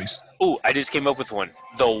 good choice. Oh, I just came up with one.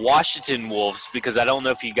 The Washington Wolves, because I don't know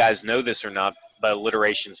if you guys know this or not, but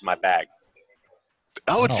alliteration's my bag.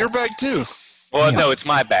 Oh, it's your bag too. Well, Yeah. no, it's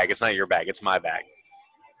my bag. It's not your bag. It's my bag.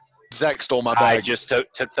 Zach stole my bag. I just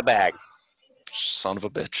took the bag. Son of a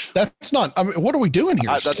bitch. That's not. I mean, what are we doing here?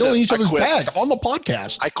 That's Stealing it. each I other's quit. bag on the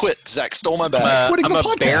podcast. I quit. Zach stole my bag. quitting I'm the a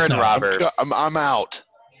podcast Baron now. robber. I'm out.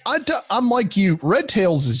 I'm like you. Red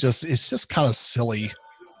Tails is just kind of silly.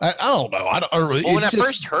 I don't know. I don't really. Well, when I it just-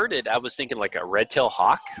 first heard it, I was thinking like a red tail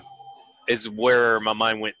hawk is where my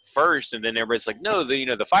mind went first, and then everybody's like, no,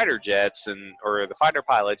 the fighter jets or the fighter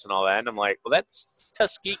pilots and all that, and I'm like, well, that's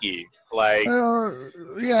Tuskegee. Like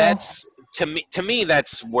yeah, that's to me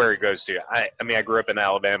that's where it goes to. I mean, I grew up in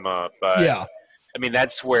Alabama, but yeah. I mean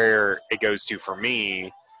that's where it goes to for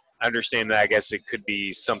me. I understand that. I guess it could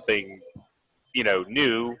be something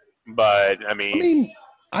new, but I mean,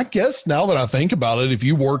 I guess now that I think about it, if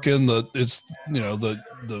you work in the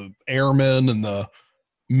airmen and the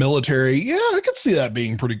military, yeah, I could see that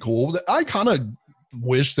being pretty cool. I kind of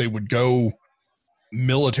wish they would go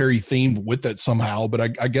military themed with it somehow, but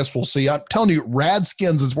I guess we'll see. I'm telling you,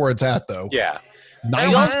 Radskins is where it's at, though. yeah.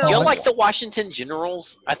 90s You font. like the Washington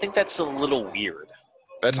Generals? I think that's a little weird.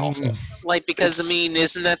 That's awful. Like, because, It's- I mean,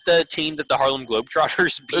 isn't that the team that the Harlem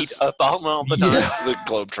Globetrotters beat It's- up all the time? Yeah. It's the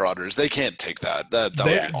Globetrotters. They can't take that. That would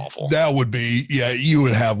be awful. That would be, yeah, you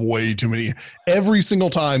would have way too many. Every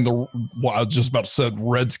single time I was just about to say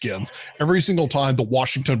Redskins, every single time the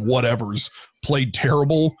Washington whatevers played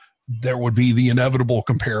terrible, there would be the inevitable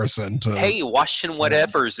comparison to. Hey, Washington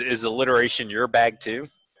whatevers is alliteration your bag, too?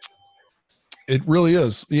 It really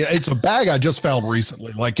is. Yeah, it's a bag I just found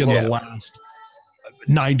recently, like in Yeah. the last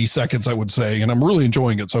 90 seconds, I would say, and I'm really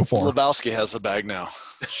enjoying it so far. Lebowski has the bag now.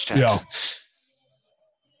 Yeah,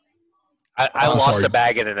 I I'm lost sorry. a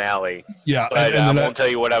bag in an alley, yeah. but and I then won't tell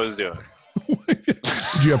you what I was doing.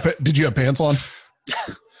 did you have pants on?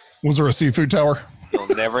 Was there a seafood tower? You'll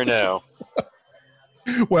never know.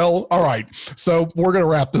 Well, all right. So we're going to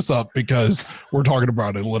wrap this up because we're talking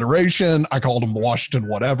about alliteration. I called them the Washington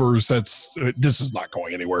whatevers. This is not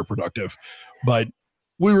going anywhere productive, but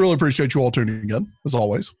we really appreciate you all tuning in as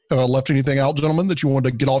always. Have I left anything out, gentlemen, that you wanted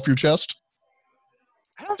to get off your chest?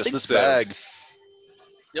 I don't Just think this so. bag.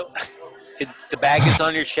 Nope. The bag is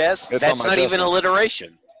on your chest? It's That's on my not chest. even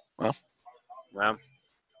alliteration. Well.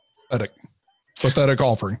 Pathetic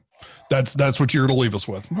offering. That's what you're going to leave us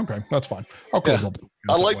with. Okay, that's fine. I'll close Yeah. out the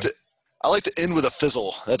I like to end with a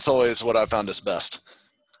fizzle. That's always what I found is best.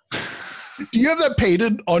 Do you have that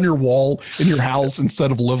painted on your wall in your house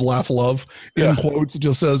instead of live, laugh, love? In Yeah. quotes, it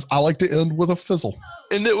just says, I like to end with a fizzle.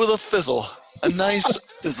 End it with a fizzle. A nice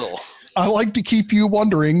fizzle. I like to keep you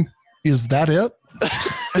wondering, is that it?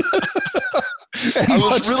 I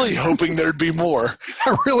was really hoping there'd be more.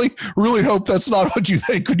 I really hope that's not what you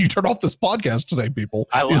think when you turn off this podcast today, people.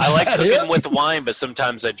 I Is like that cooking it? with wine, but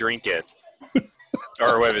sometimes I drink it.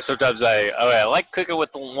 Or wait a minute, sometimes I like cooking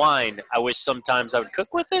with the wine. I wish sometimes I would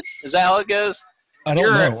cook with it. Is that how it goes? I don't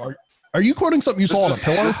you're- know. Are you quoting something you saw on a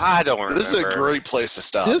pillow? I don't remember. This is a great place to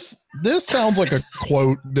stop. This sounds like a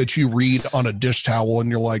quote that you read on a dish towel,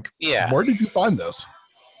 and you're like, Yeah. where did you find this?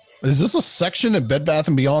 Is this a section in Bed Bath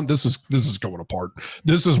and Beyond? This is going apart.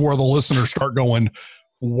 This is where the listeners start going,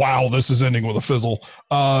 wow, this is ending with a fizzle.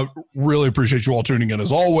 Really appreciate you all tuning in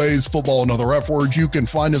as always. Football and Other F Words. You can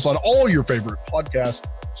find us on all your favorite podcast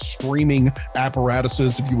streaming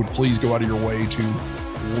apparatuses. If you would please go out of your way to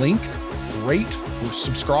link, rate, or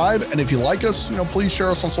subscribe. And if you like us, please share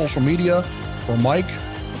us on social media. For Mike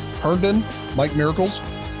Herndon, Mike Miracles,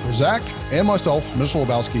 for Zach, and myself, Mitchell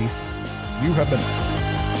Lebowski, you have been